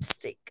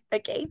 lipstick.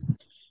 Okay.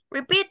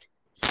 Repeat,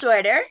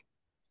 sweater.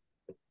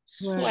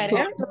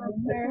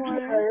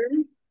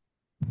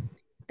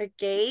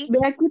 Okay. Ve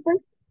aquí, pues.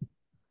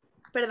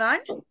 ¿Perdón?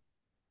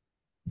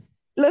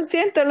 Lo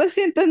siento,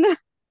 no.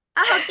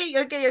 Ok.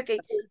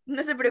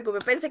 No se preocupe,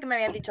 pensé que me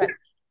habían dicho algo.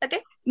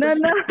 Ok. No.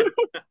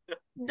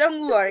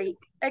 Don't worry.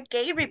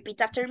 Okay,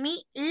 repeat after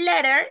me.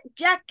 Leather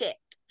jacket.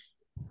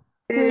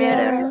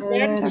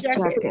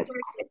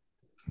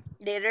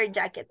 Leather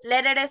jacket.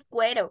 Leather es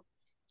cuero.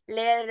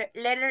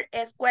 Leather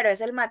es cuero, es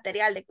el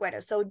material de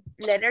cuero. So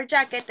leather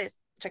jacket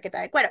es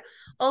chaqueta de cuero.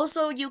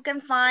 Also, you can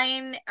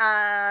find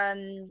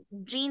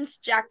jeans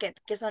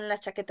jacket, que son las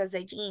chaquetas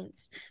de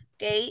jeans.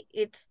 Okay,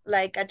 it's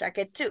like a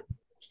jacket too.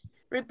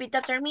 Repeat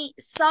after me.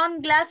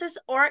 Sunglasses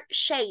or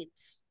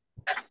shades.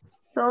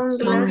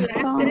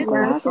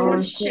 Sunglasses or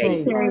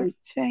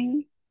shades.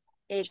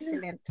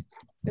 Excellent.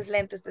 Los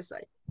lentes de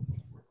sol.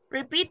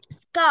 Repeat,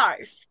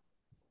 scarf.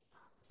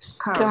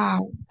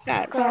 Scarf.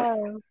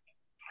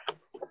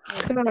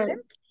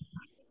 Excellent.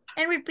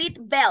 And repeat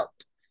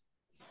belt.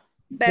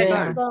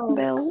 Belt.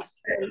 Bell.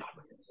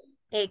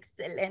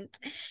 Excellent.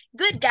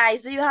 Good,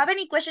 guys. Do you have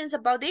any questions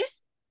about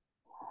this?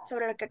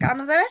 Sobre lo que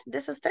acabamos de ver, de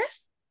esos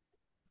tres.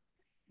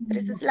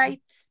 Tres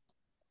slides.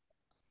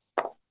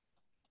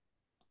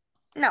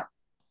 No.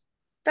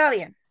 Todo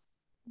bien.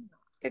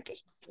 Ok.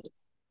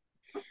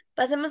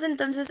 Pasemos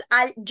entonces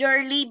al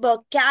yearly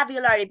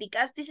vocabulary,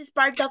 because this is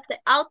part of the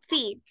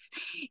outfits.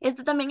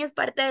 Esto también es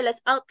parte de los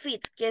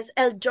outfits, que es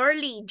el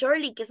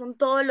yearly, que son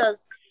todos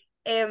los,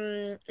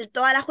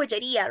 toda la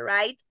joyería,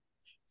 right?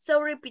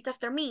 So repeat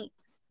after me.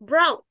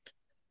 Brought.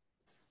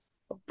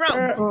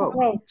 Brought.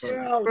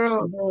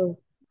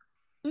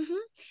 Ujú.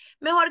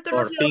 Mejor Or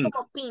conocido pink.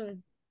 como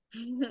pin.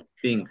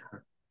 Pink.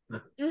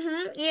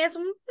 Ujú, y es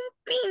un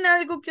pin,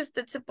 algo que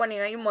usted se pone,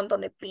 hay un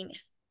montón de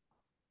pines.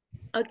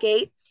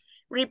 Ok.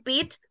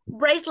 Repeat,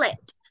 bracelet.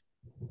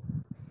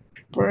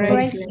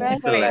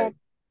 Excellent.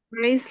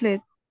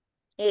 Bracelet.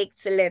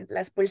 Excellent,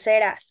 las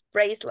pulseras,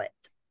 bracelet.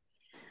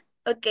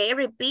 Ok,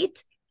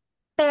 repeat,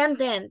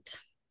 pendant.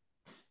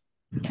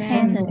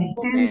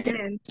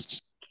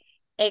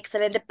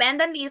 Excellent, the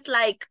pendant is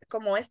like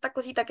como esta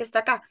cosita que está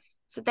acá.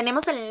 So,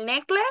 tenemos el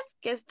necklace,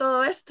 que es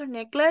todo esto,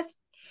 necklace.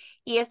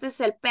 Y este es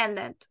el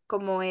pendant,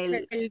 como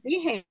el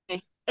dije.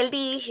 el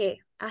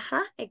dije.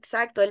 Ajá,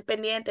 exacto, el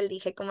pendiente, el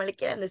dije, como le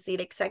quieran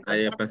decir, exacto. Ah,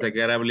 yo That's pensé it.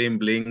 que era bling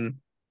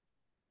bling.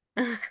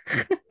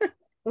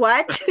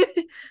 What?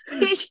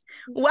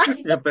 What?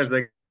 Yo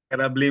pensé que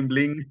era bling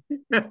bling.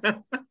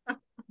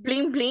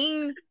 Bling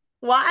bling.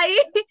 Why?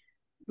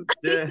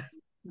 Yes.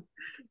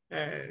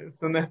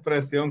 Es una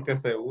expresión que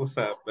se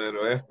usa,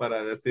 pero es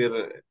para decir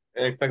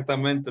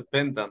exactamente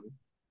pendant.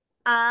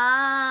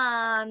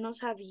 Ah, no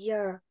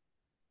sabía.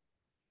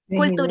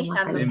 Bling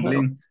Culturizando.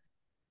 bling.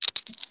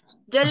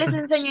 Yo les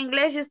enseño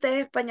inglés y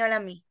ustedes español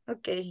a mí.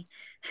 Ok.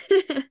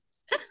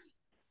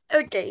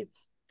 Okay.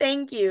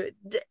 Thank you.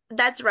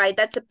 That's right.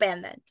 That's a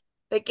pendant.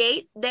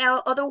 Okay.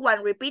 The other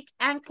one, repeat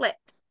anklet.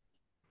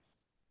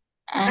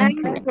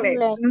 Anklet.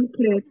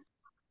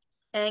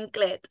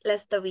 Anklet.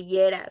 Las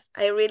tobilleras.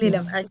 I really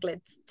love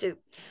anklets too.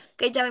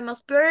 Okay, ya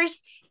vimos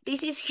purse.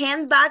 This is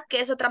handbag,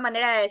 que es otra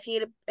manera de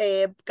decir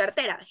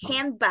cartera.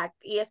 Handbag.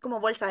 Y es como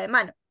bolsa de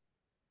mano.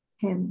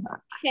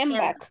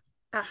 Handbag.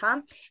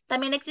 Ajá.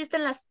 También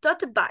existen las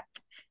tote bag,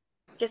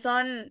 que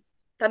son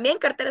también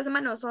carteras de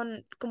mano,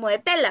 son como de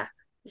tela.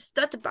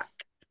 Tote bag.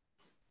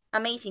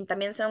 Amazing,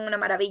 también son una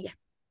maravilla.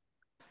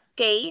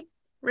 Ok,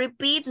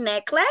 repeat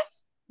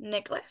necklace.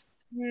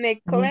 Necklace.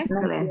 Necklace.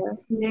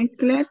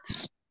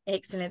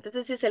 Excelente,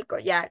 ese sí es el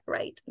collar,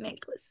 right?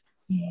 Necklace.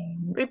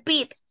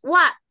 Repeat,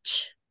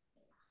 watch.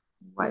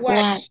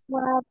 Watch.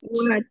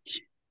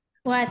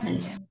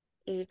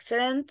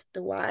 Excellent,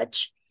 the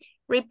watch.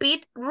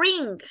 Repeat,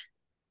 ring.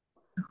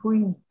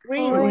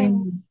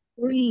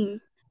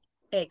 Ring.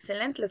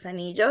 Excellent, los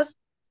anillos.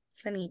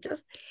 Los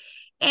anillos.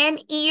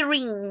 And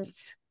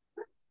earrings.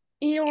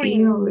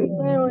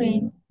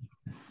 Earrings.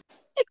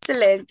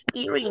 Excellent,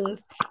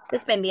 earrings.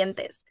 Los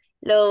pendientes.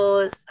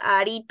 Los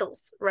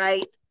aritos,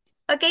 right?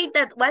 Okay,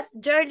 that was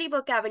yearly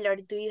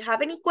vocabulary. Do you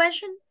have any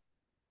question?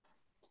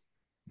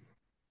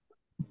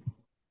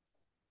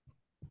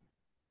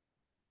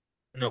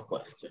 No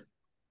question.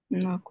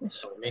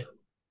 For me.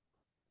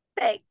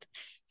 Perfect.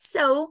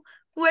 So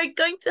we're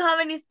going to have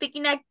a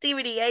speaking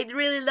activity. I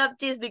really love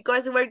this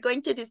because we're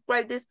going to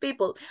describe these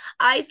people.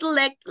 I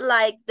select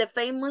like the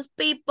famous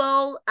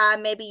people.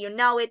 Maybe you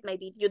know it,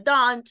 maybe you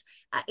don't.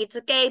 It's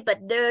okay,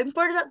 but the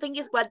important thing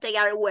is what they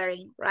are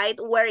wearing, right?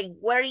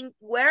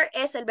 Wear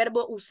es el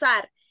verbo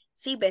usar.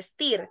 Sí,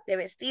 vestir, de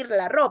vestir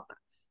la ropa.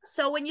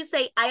 So when you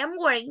say I am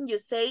wearing, you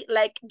say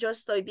like yo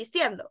estoy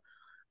vistiendo.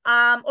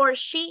 Or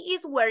she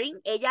is wearing,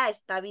 ella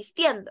está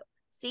vistiendo.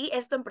 Sí,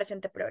 esto en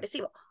presente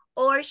progresivo.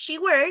 Or she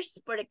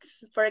wears,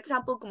 for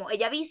example, como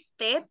ella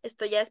viste,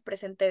 esto ya es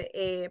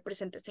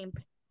presente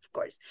simple, of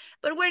course.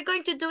 But we're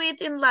going to do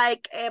it in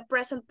like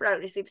present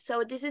progressive.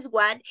 So this is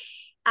what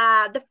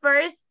the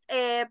first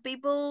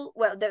people,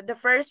 well, the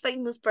first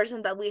famous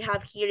person that we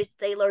have here is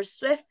Taylor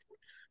Swift,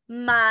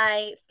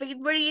 my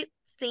favorite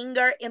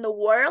singer in the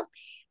world.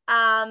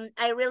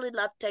 I really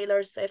love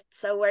Taylor Swift,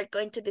 so we're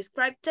going to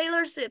describe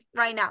Taylor Swift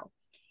right now.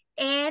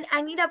 And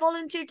I need a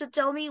volunteer to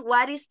tell me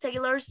what is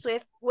Taylor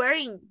Swift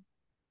wearing.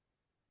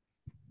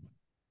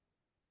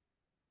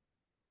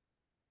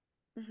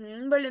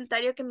 Un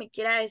voluntario que me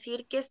quiera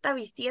decir qué está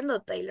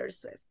vistiendo Taylor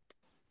Swift.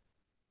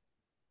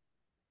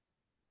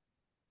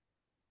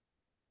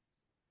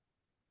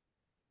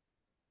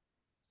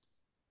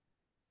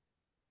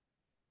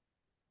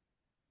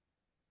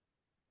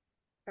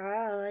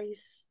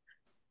 Guys.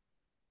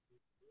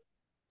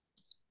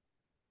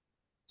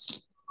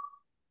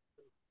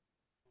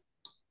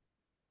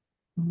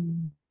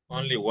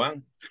 Only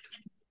one.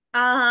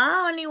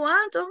 Ajá, only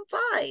one, don't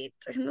fight.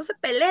 No se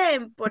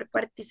peleen por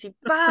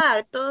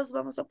participar. Todos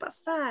vamos a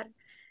pasar.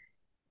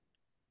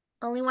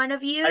 Only one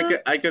of you.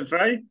 I can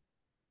try.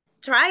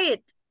 Try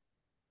it.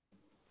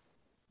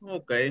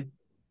 Okay.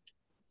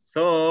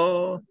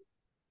 So,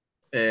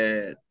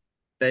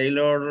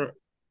 Taylor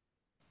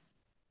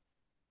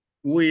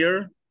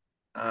wear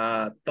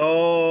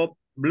top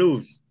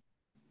blues.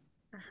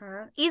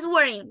 Is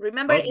wearing.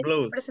 Remember, Top it's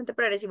blues. presente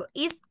progresivo.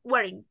 Is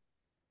wearing.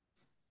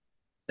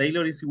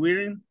 Taylor is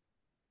wearing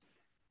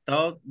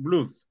top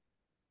blues.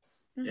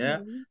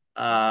 Yeah.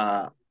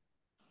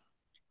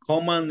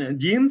 Common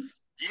jeans.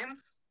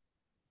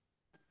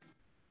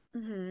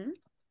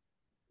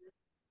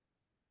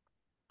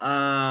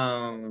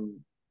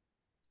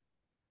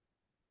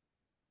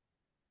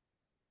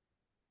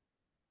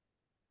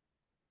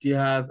 She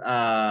has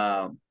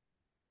a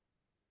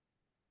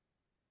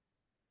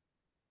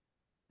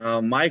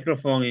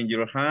microphone in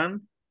your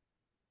hand.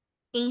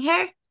 In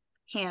her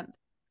hand.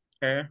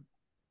 Okay.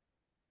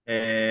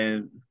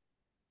 And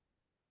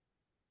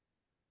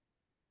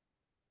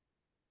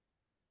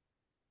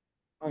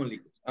only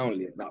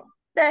now.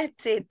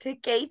 That's it.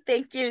 Okay,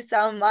 thank you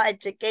so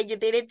much. Okay, you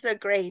did it so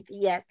great.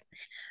 Yes.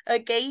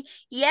 Okay.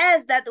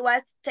 Yes, that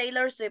was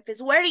Taylor Swift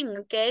is wearing.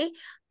 Okay.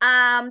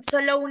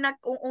 Solo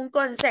un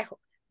consejo.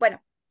 Bueno,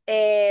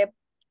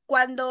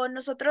 cuando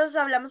nosotros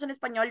hablamos en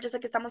español, yo sé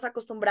que estamos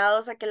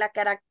acostumbrados a que la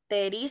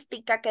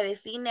característica que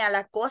define a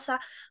la cosa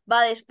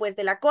va después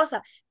de la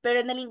cosa, pero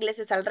en el inglés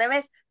es al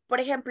revés. Por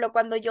ejemplo,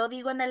 cuando yo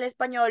digo en el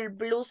español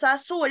blusa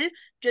azul,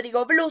 yo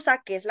digo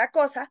blusa, que es la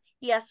cosa,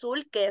 y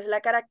azul, que es la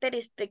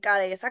característica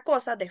de esa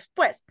cosa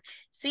después.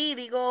 Sí,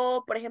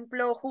 digo, por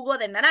ejemplo, jugo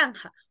de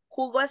naranja.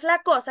 Jugo es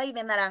la cosa y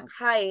de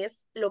naranja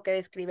es lo que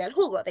describe al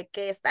jugo, de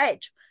qué está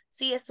hecho.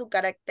 Sí, es su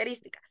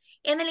característica.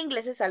 En el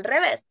inglés es al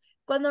revés.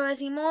 Cuando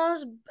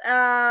decimos,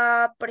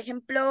 por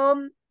ejemplo,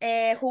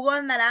 jugo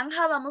de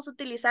naranja, vamos a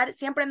utilizar,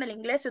 siempre en el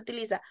inglés se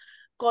utiliza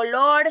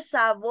color,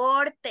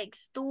 sabor,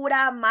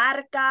 textura,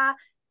 marca,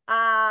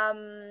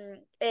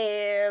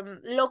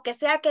 lo que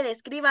sea que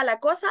describa la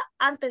cosa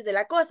antes de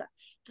la cosa.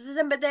 Entonces,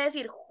 en vez de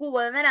decir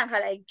jugo de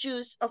naranja, like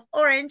juice of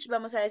orange,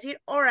 vamos a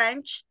decir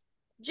orange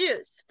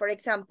juice, for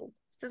example.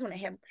 Este es un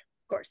ejemplo,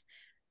 of course.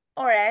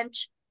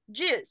 Orange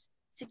juice.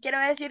 Si quiero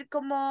decir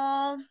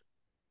como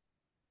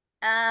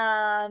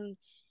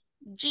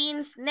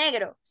jeans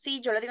negro,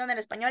 sí, yo lo digo en el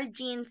español,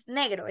 jeans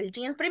negro, el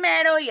jeans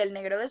primero y el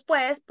negro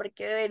después,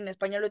 porque en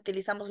español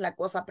utilizamos la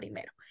cosa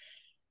primero.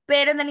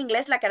 Pero en el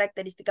inglés la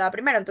característica va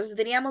primero. Entonces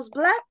diríamos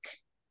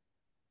black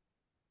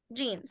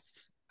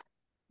jeans.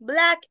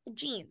 Black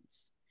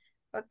jeans.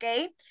 ¿Ok?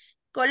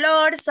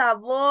 Color,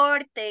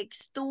 sabor,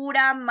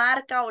 textura,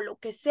 marca o lo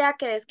que sea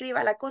que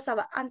describa la cosa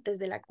va antes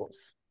de la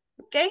cosa.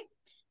 ¿Ok?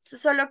 Eso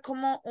es solo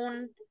como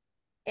un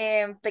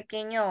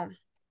pequeño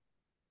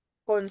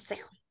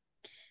consejo.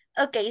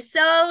 Okay,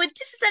 so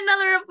this is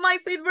another of my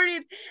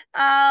favorite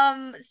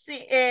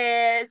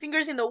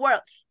singers in the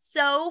world.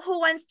 So who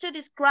wants to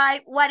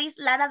describe what is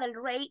Lana Del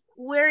Rey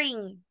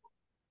wearing?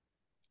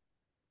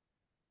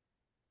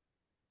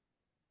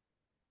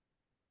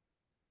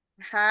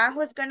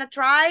 Who's gonna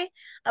try?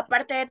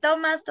 Aparte de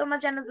Thomas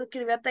ya nos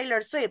describió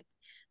Taylor Swift.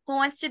 Who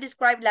wants to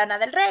describe Lana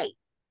Del Rey?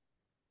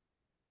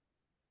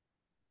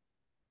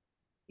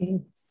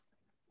 It's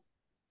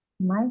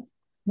me.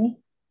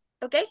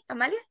 Okay,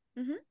 Amalia?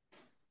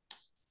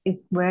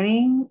 It's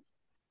wearing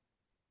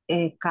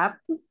a cap,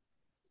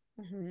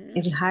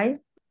 it's high,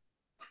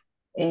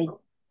 a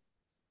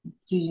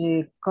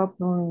cup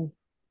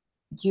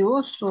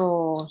juice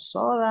or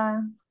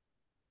soda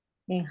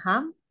in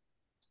hand.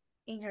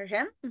 In her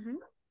hand?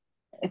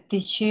 A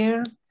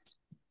t-shirt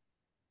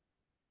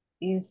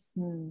is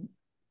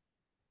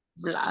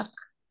black,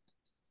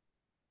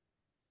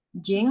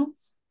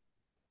 jeans,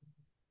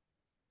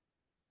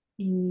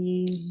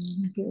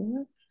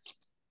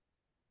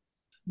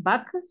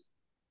 back.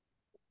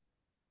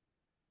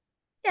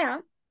 Yeah,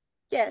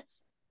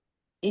 yes.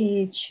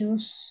 Y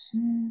shoes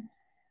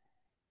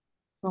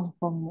son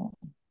como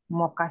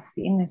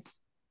mocasines.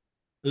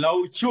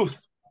 Low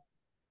shoes.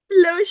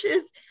 Low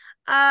shoes.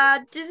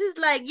 This is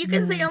like, you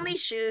can say only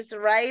shoes,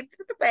 right?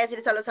 No puede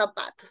decir solo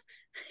zapatos.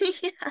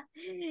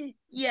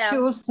 Yeah.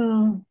 Shoes,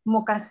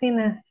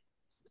 mocasines,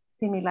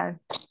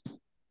 similar.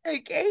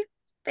 Okay,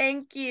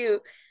 thank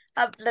you.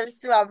 Applause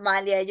to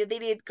Amalia. You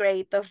did it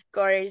great, of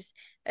course.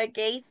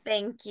 Okay,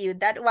 thank you.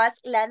 That was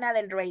Lana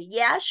Del Rey.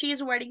 Yeah,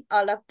 she's wearing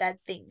all of that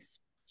things.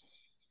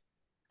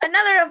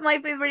 Another of my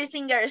favorite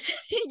singers.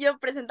 Yo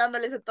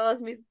presentándoles a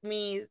todas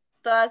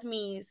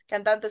mis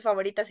cantantes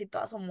favoritas y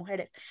todas son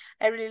mujeres.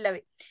 I really love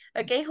it.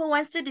 Okay, who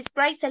wants to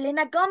describe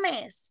Selena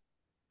Gomez?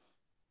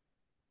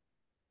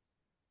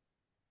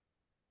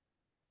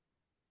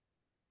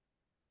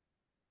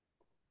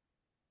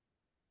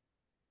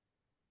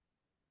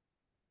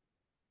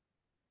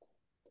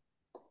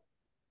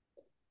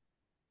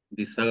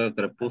 The saga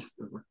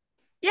Crepúsculo.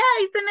 Yeah,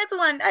 it's the next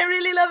one. I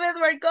really love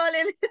Edward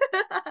Cullen.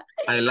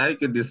 I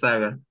like it, the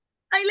saga.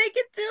 I like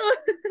it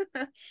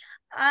too.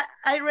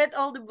 I read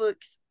all the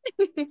books.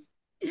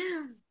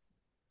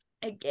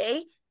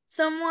 Okay.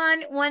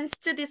 Someone wants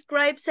to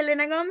describe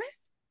Selena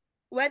Gomez?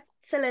 What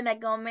Selena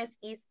Gomez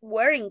is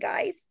wearing,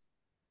 guys?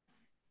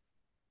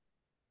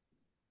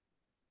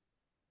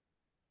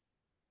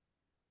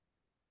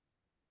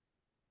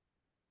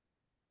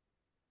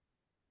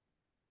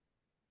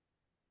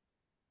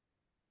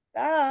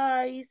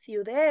 Bye. See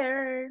you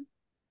there.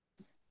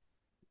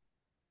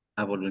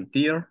 A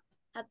volunteer.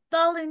 A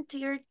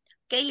volunteer.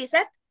 Okay,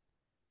 Lisette?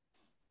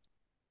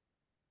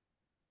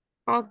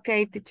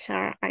 Okay,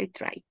 teacher, I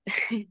try.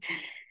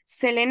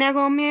 Selena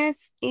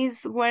Gomez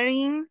is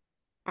wearing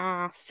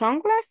a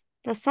sunglass,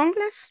 the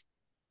sunglass,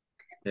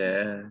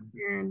 Yeah.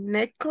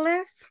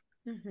 necklace,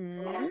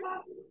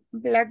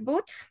 black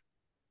boots,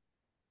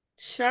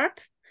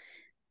 shirt,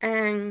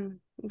 and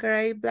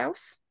gray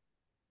blouse.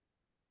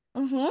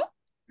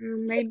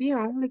 Maybe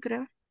only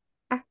creo.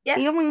 Yeah.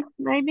 Even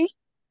maybe.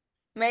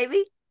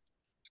 Maybe.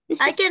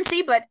 I can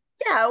see, but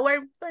yeah,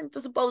 we're going to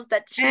suppose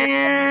that she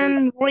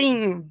And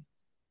ring.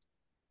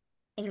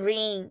 and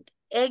ring.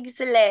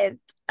 Excellent.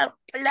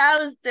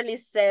 Applause to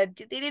Lisette.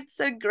 You did it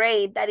so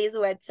great. That is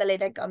what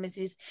Selena Gomez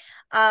is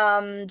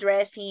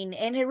dressing.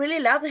 And I really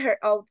love her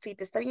outfit.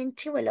 Está bien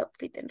chivo el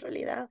outfit en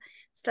realidad.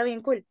 Está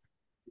bien cool.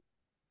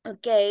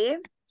 Okay.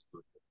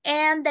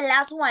 And the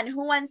last one,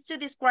 who wants to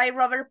describe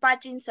Robert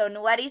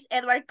Pattinson? What is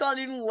Edward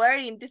Cullen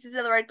wearing? This is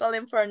Edward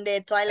Cullen from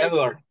the Twilight.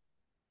 Edward.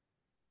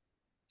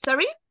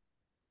 Sorry?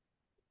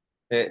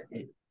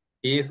 He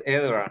is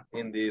Edward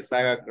in the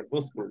saga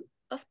Crepúsculo.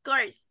 Of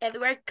course,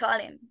 Edward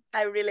Cullen.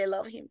 I really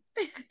love him.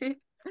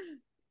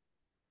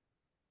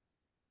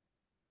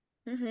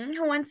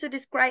 Who wants to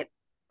describe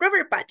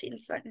Robert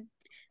Pattinson?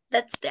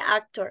 That's the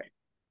actor.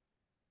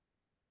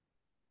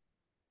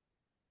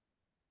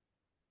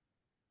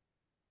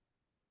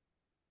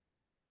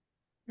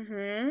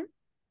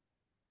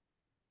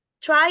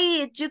 Try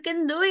it, you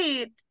can do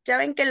it. Ya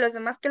ven que los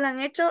demás que lo han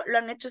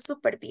hecho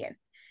súper bien.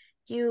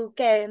 You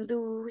can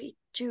do it,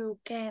 you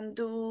can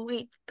do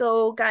it.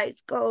 Go,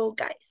 guys, go,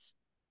 guys.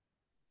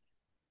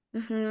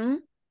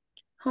 Who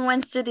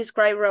wants to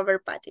describe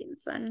Robert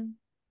Pattinson?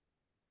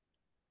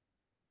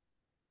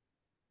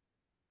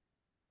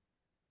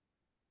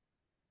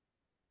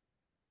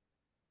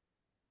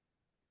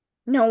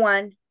 No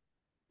one.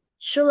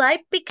 Should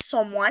I pick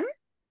someone?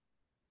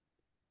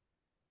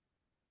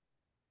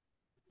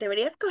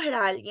 ¿Debería escoger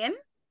a alguien?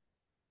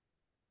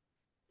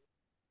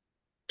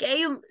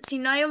 Que si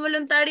no hay un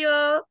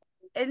voluntario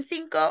en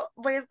 5,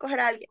 voy a escoger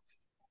a alguien.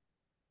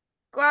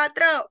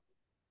 4,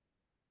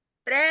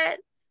 3,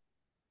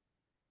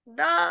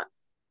 2,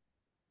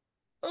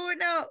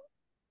 1.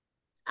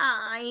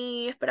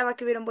 Ay, esperaba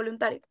que hubiera un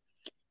voluntario.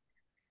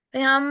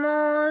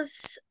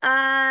 Veamos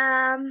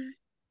a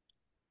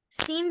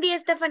Cindy,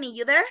 Stephanie,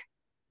 you there?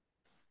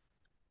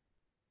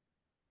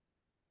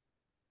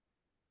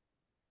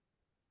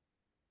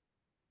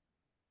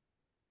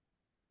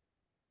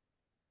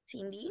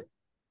 Cindy?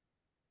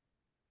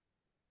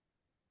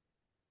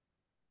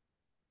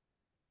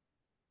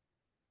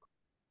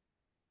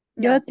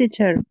 Yo,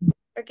 teacher.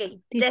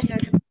 Okay, Teacher.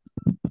 Jessica.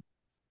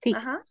 Sí.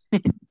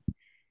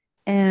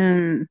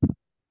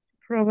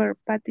 Robert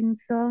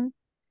Pattinson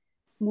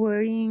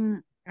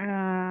wearing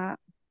a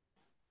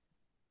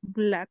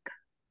black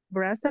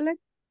bracelet.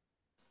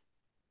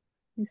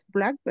 It's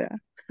black, ¿verdad?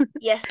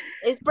 Yes,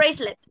 it's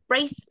bracelet.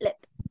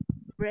 Bracelet.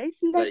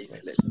 Bracelet.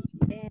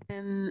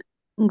 And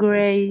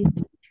gray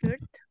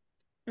shirt.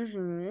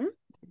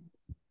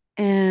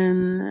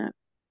 And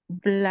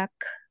black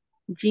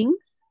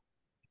jeans.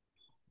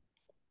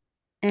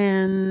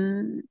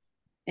 And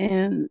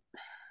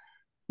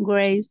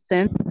gray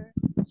center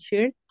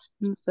shirt.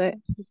 No sé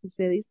si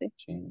se dice.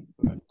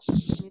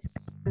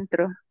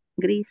 Centro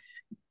gris.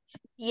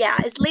 Yeah,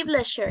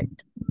 sleeveless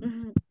shirt.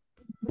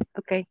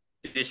 Okay.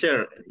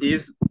 T-shirt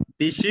is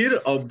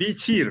T-shirt or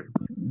B-shirt?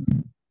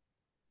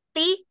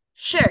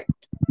 T-shirt.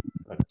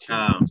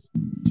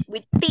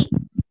 With T.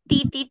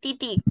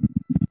 T.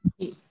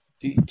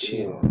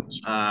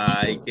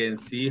 I can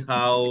see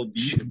how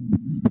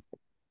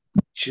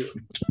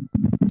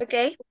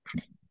Okay.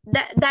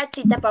 That's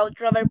it about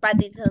Robert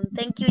Pattinson.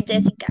 Thank you,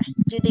 Jessica.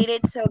 You did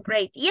it so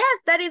great.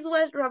 Yes, that is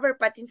what Robert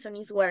Pattinson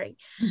is wearing.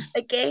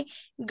 Okay,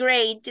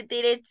 great. You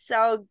did it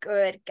so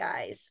good,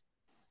 guys.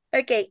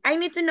 Okay, I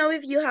need to know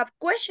if you have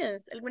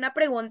questions. ¿Alguna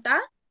pregunta?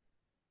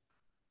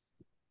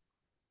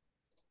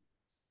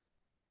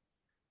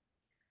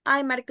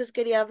 Ay, Marcos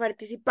quería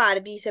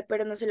participar, dice,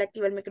 pero no se le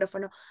activa el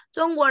micrófono.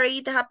 Don't worry,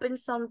 it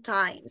happens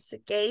sometimes,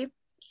 okay?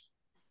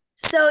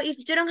 So if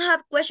you don't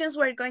have questions,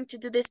 we're going to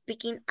do the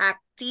speaking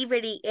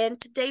activity.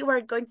 And today we're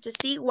going to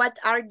see what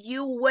are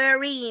you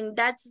wearing?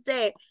 That's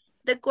the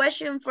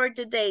question for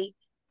today.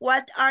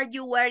 What are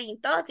you wearing?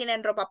 Todos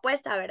tienen ropa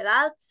puesta,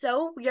 ¿verdad?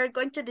 So you're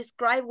going to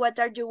describe what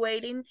are you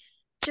wearing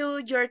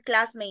to your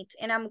classmates.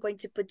 And I'm going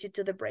to put you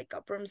to the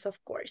breakup rooms,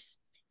 of course.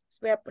 Les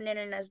voy a poner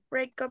en las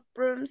breakup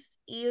rooms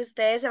y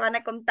ustedes se van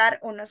a contar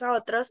unos a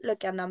otros lo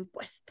que andan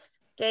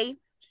puestos. Okay?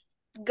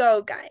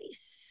 Go,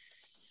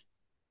 guys.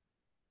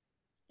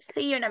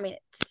 See you in a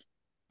minute.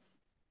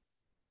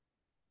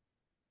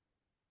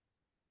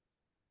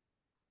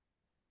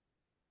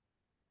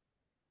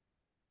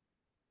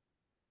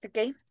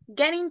 Okay,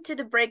 get into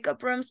the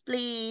breakup rooms,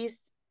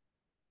 please.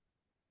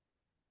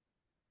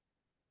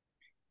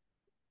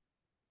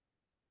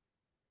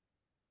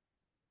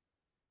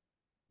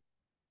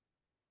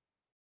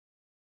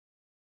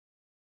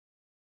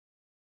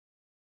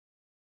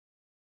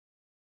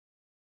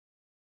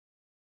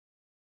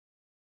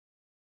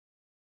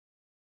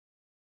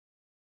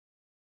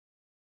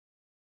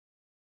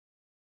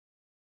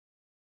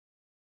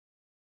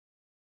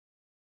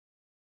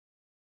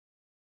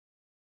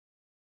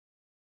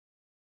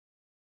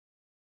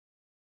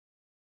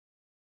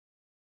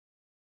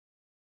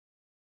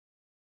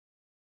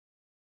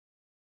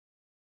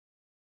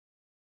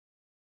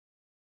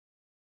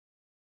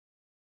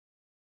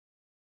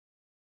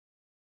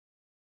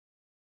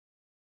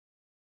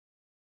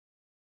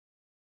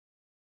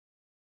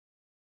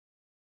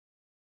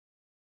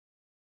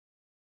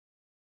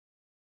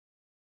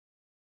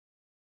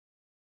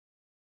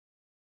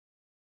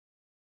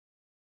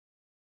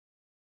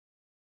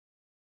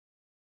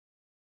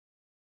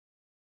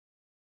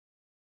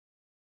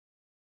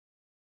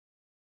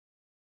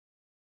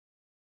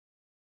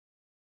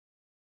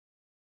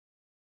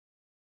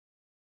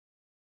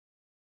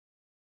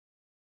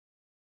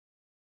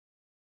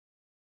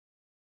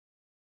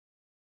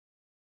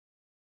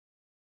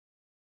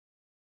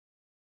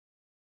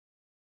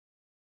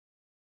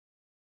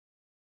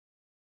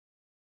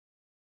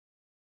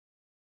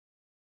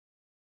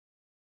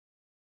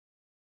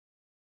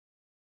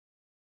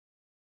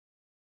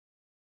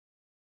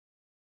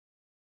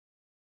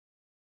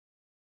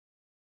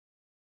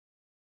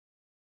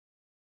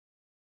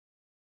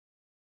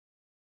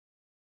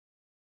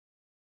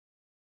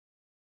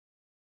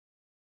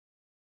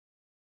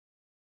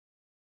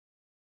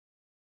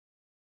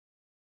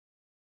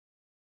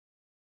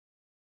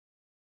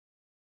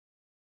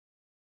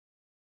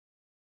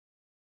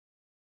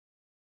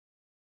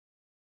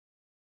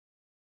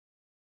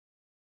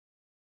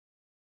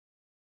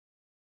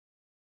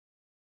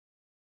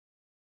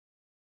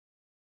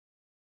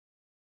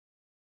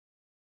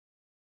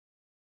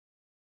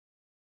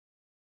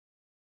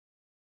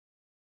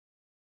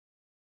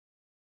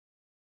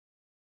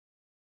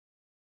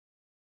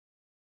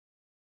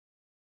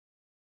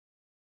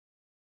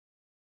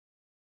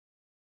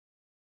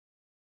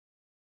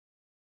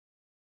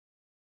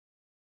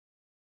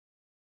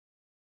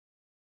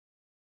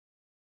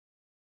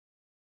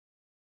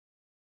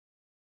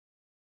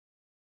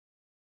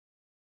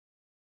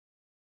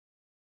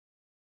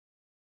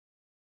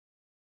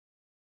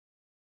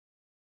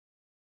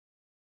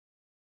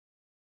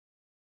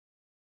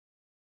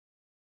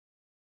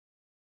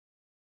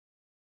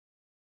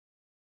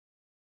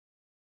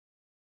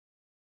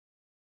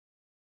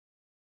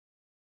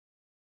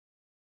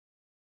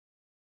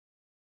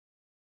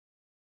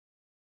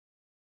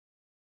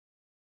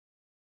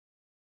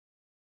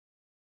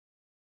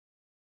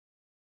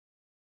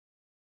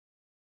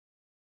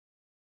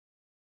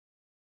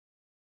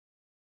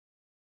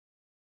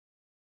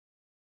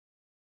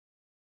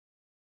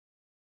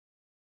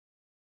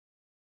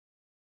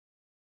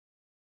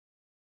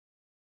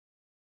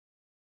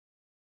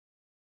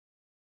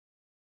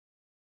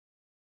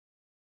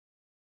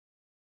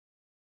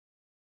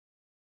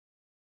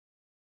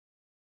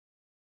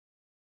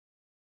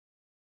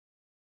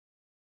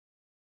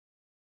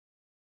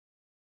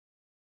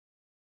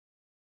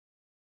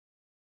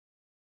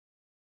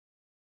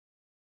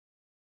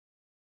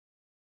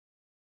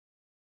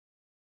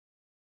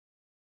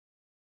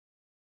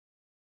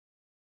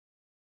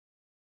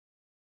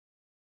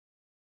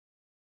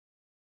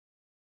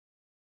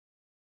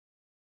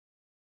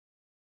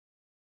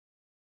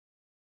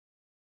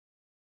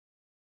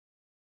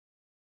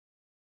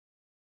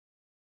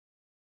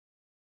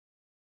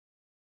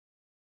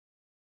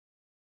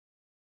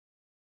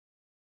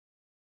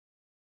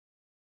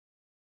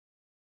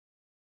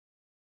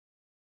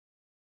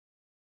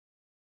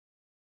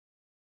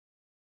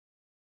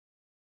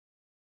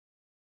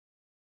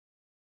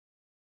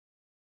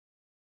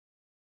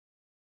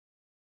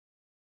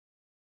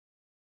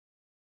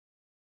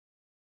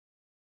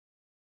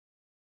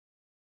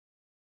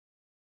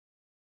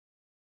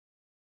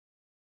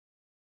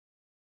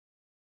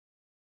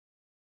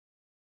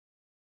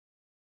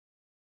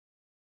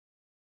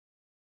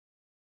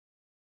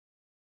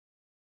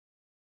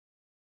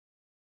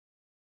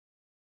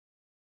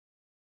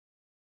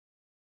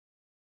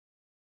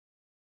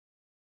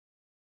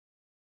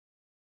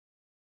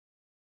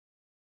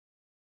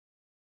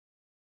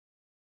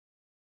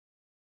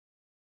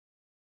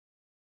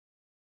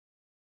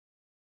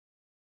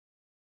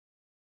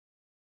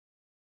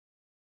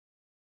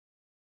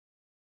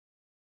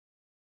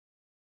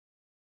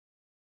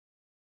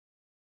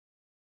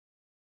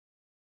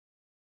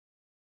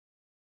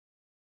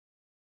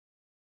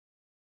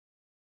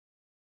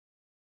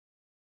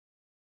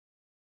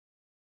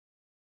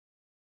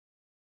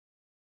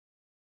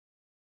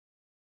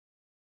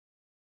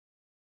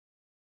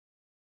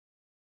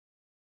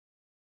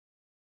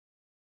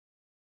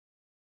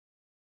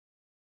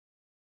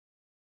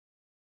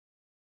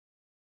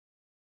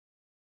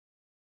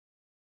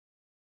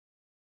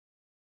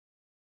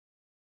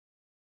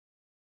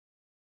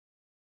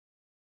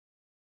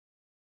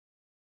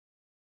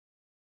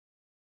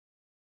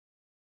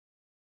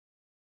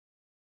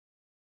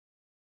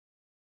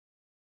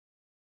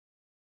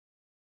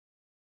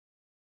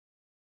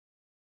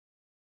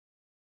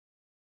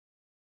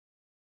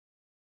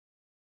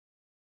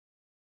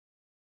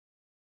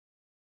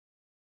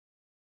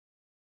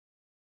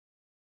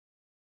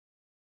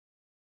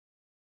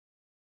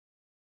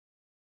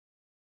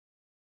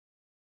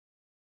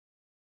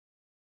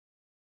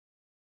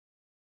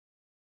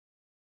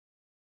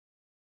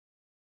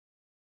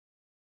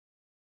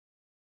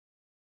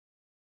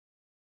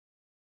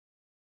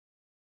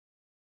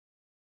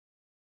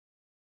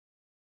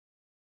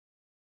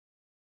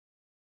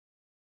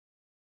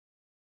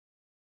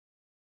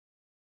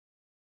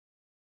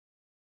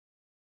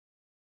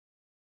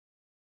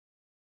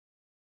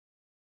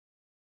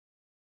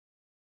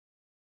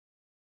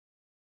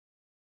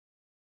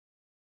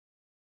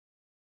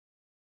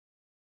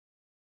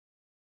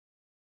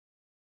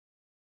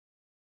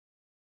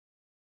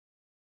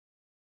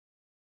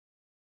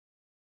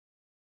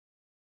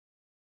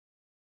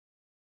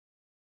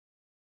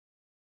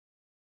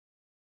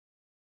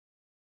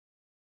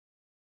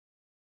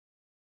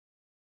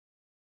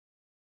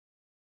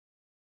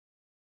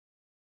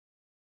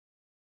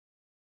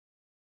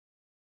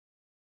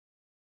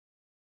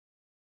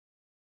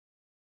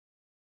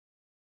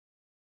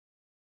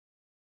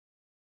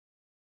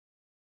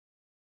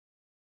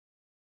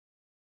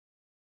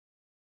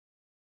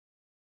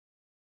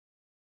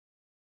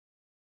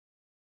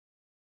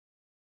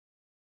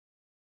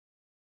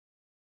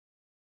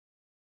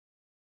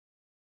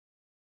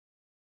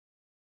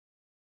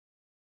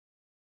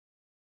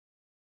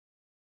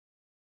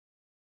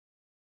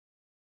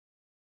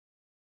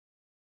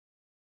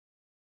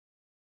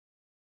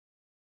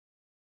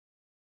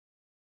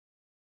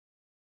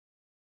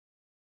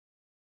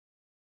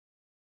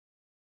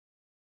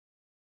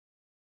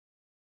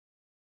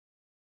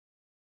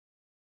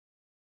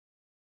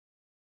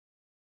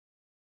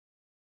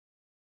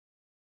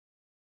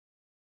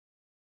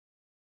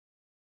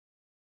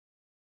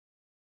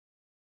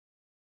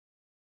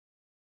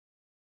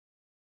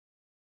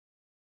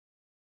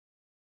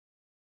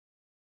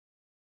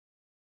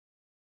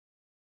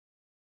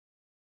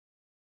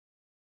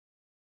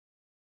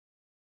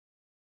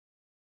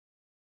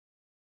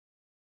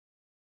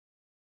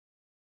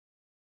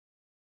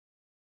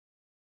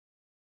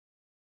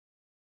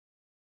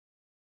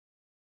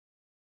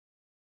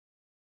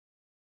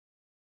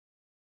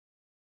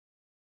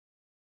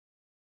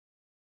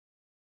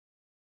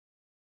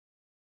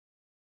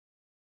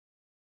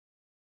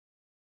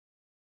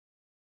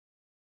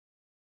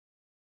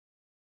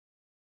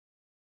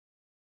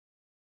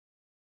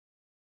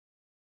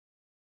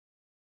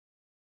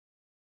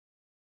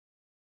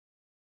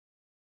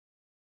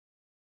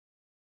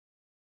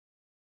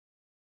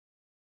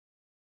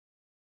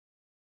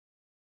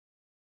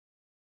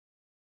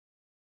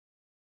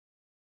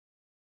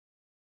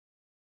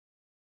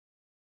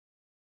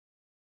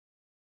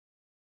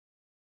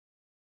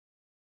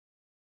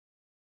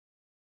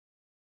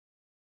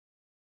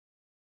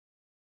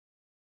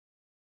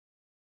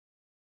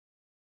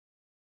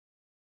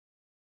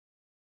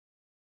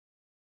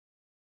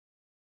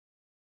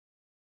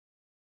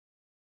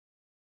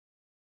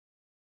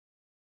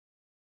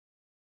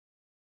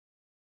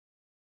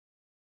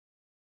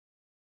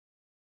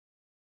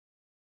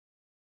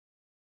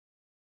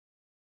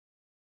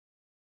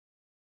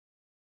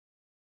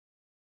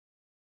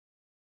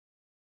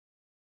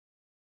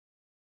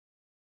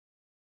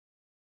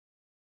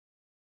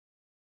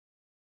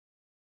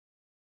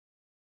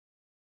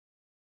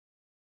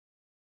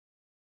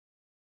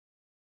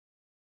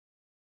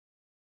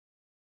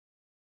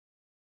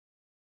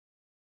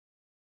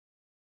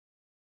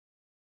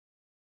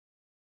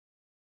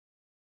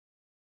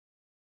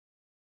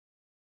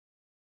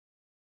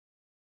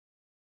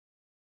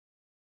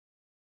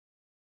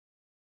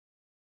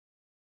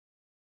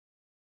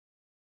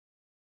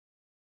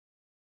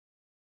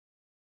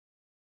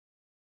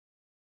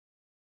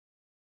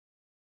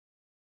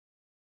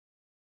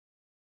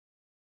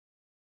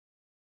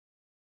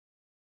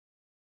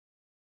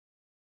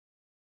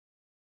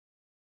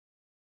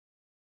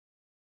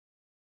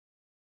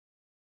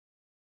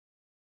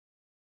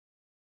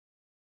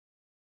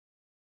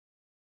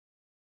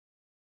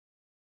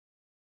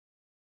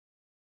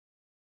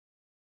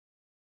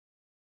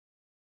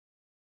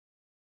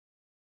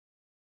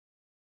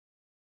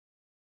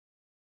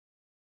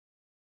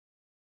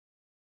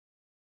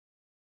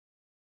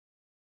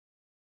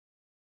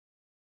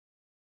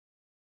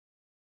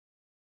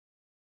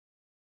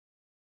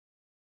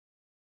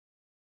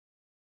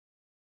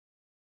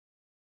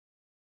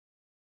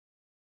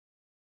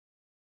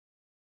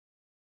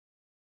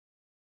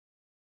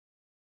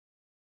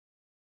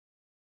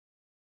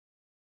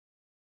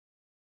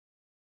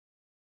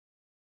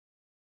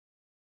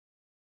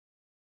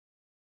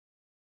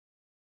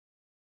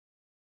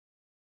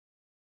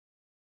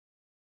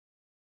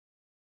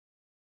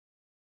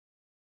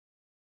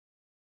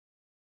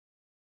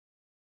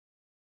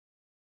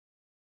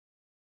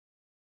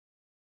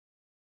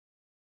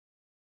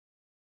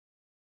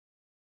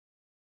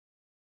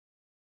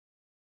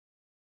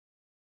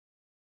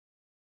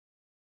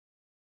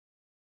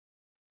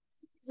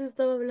 Se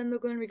estaba hablando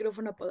con el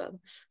micrófono apagado.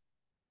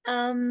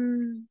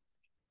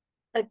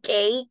 Ok,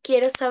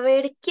 quiero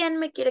saber quién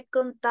me quiere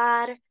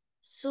contar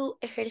su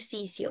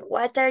ejercicio.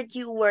 What are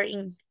you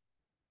wearing?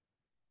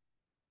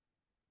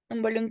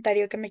 Un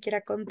voluntario que me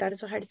quiera contar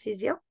su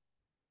ejercicio.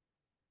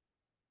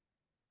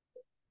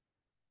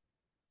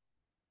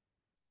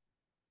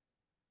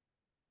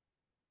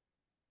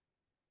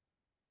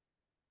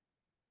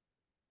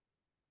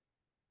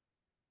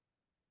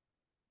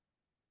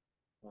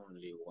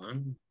 Only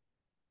one.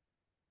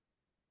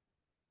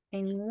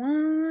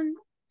 Anyone?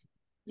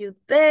 You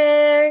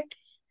there?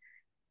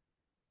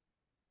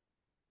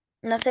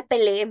 No se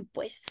peleen,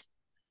 pues.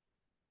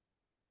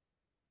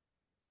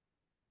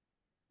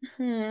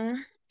 Ujú.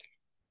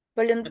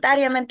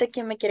 Voluntariamente,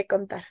 ¿quién me quiere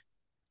contar?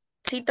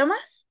 ¿Sí,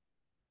 Tomás?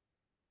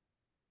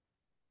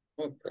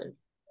 Okay.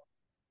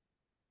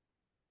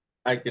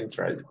 I can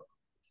try.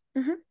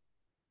 Ujú.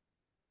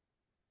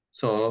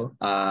 So,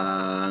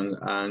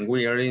 I'm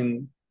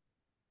wearing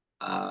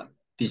a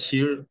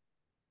t-shirt,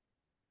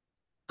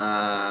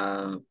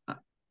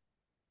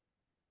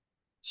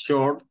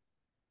 short,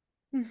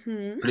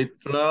 Ujú.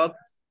 flip-flop,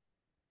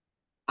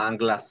 and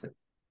glasses.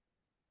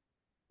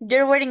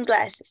 You're wearing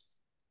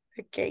glasses.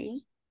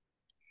 Okay.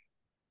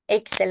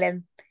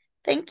 Excellent.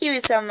 Thank you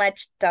so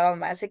much,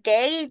 Thomas.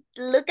 Okay.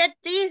 Look at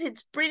this.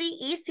 It's pretty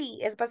easy.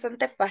 Es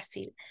bastante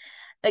fácil.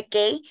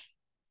 Okay.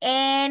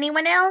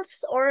 Anyone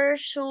else or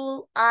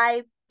should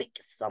I pick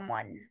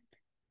someone?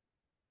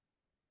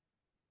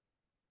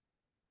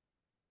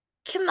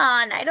 Come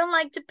on, I don't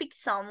like to pick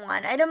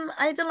someone. I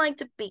don't like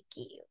to pick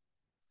you.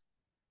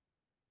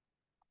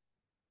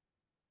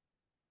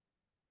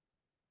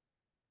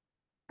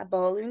 A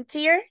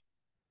volunteer?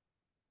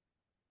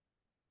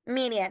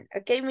 Miriam.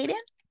 Okay, Miriam?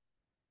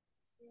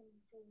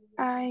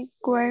 I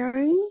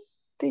wearing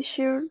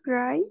t-shirt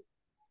gray,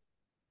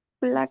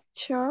 black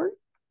shirt,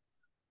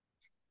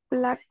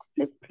 black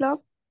flip-flop,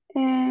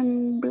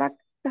 and black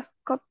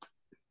ascot.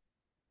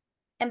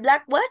 And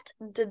black what?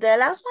 The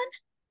last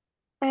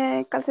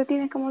one?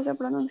 Calcetines, ¿cómo se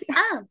pronuncia?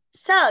 Ah,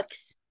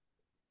 socks.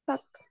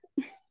 Socks.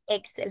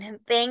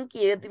 Excellent. Thank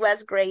you. It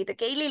was great.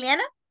 Okay,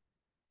 Liliana?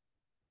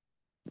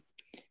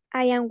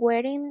 I am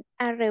wearing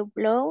a red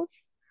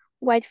blouse,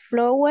 white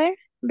flower,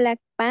 black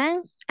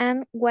pants,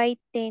 and white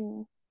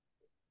tennis.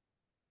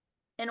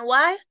 And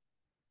why?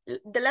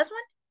 The last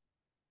one?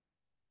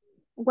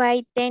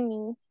 White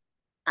tennis.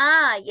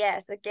 Ah,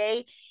 yes,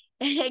 okay.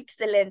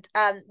 Excellent.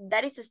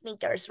 That is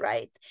sneakers,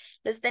 right?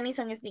 Los tenis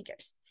son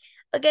sneakers.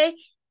 Okay,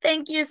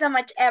 thank you so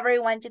much,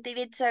 everyone. You did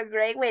it so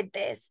great with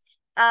this.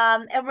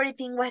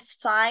 Everything was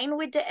fine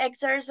with the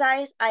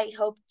exercise. I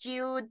hope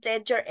you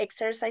did your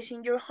exercise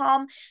in your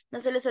home. No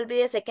se les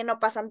olvide, sé que no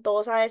pasan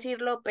todos a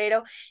decirlo,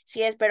 pero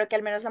sí espero que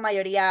al menos la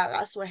mayoría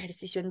haga su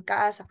ejercicio en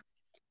casa.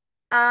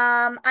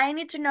 I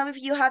need to know if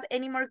you have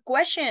any more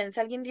questions.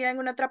 ¿Alguien tiene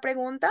alguna otra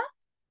pregunta?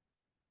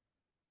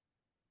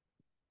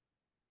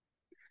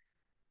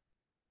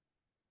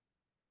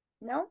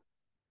 No?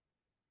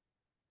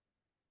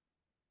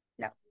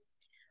 No.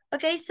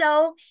 Okay,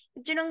 so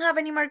if you don't have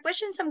any more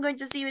questions, I'm going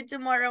to see you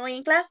tomorrow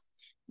in class.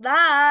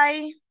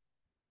 Bye.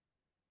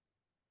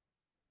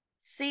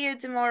 See you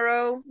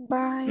tomorrow.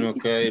 Bye.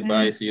 Okay,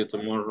 bye. See you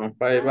tomorrow.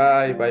 Bye,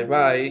 bye, bye,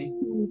 bye.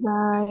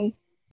 Bye.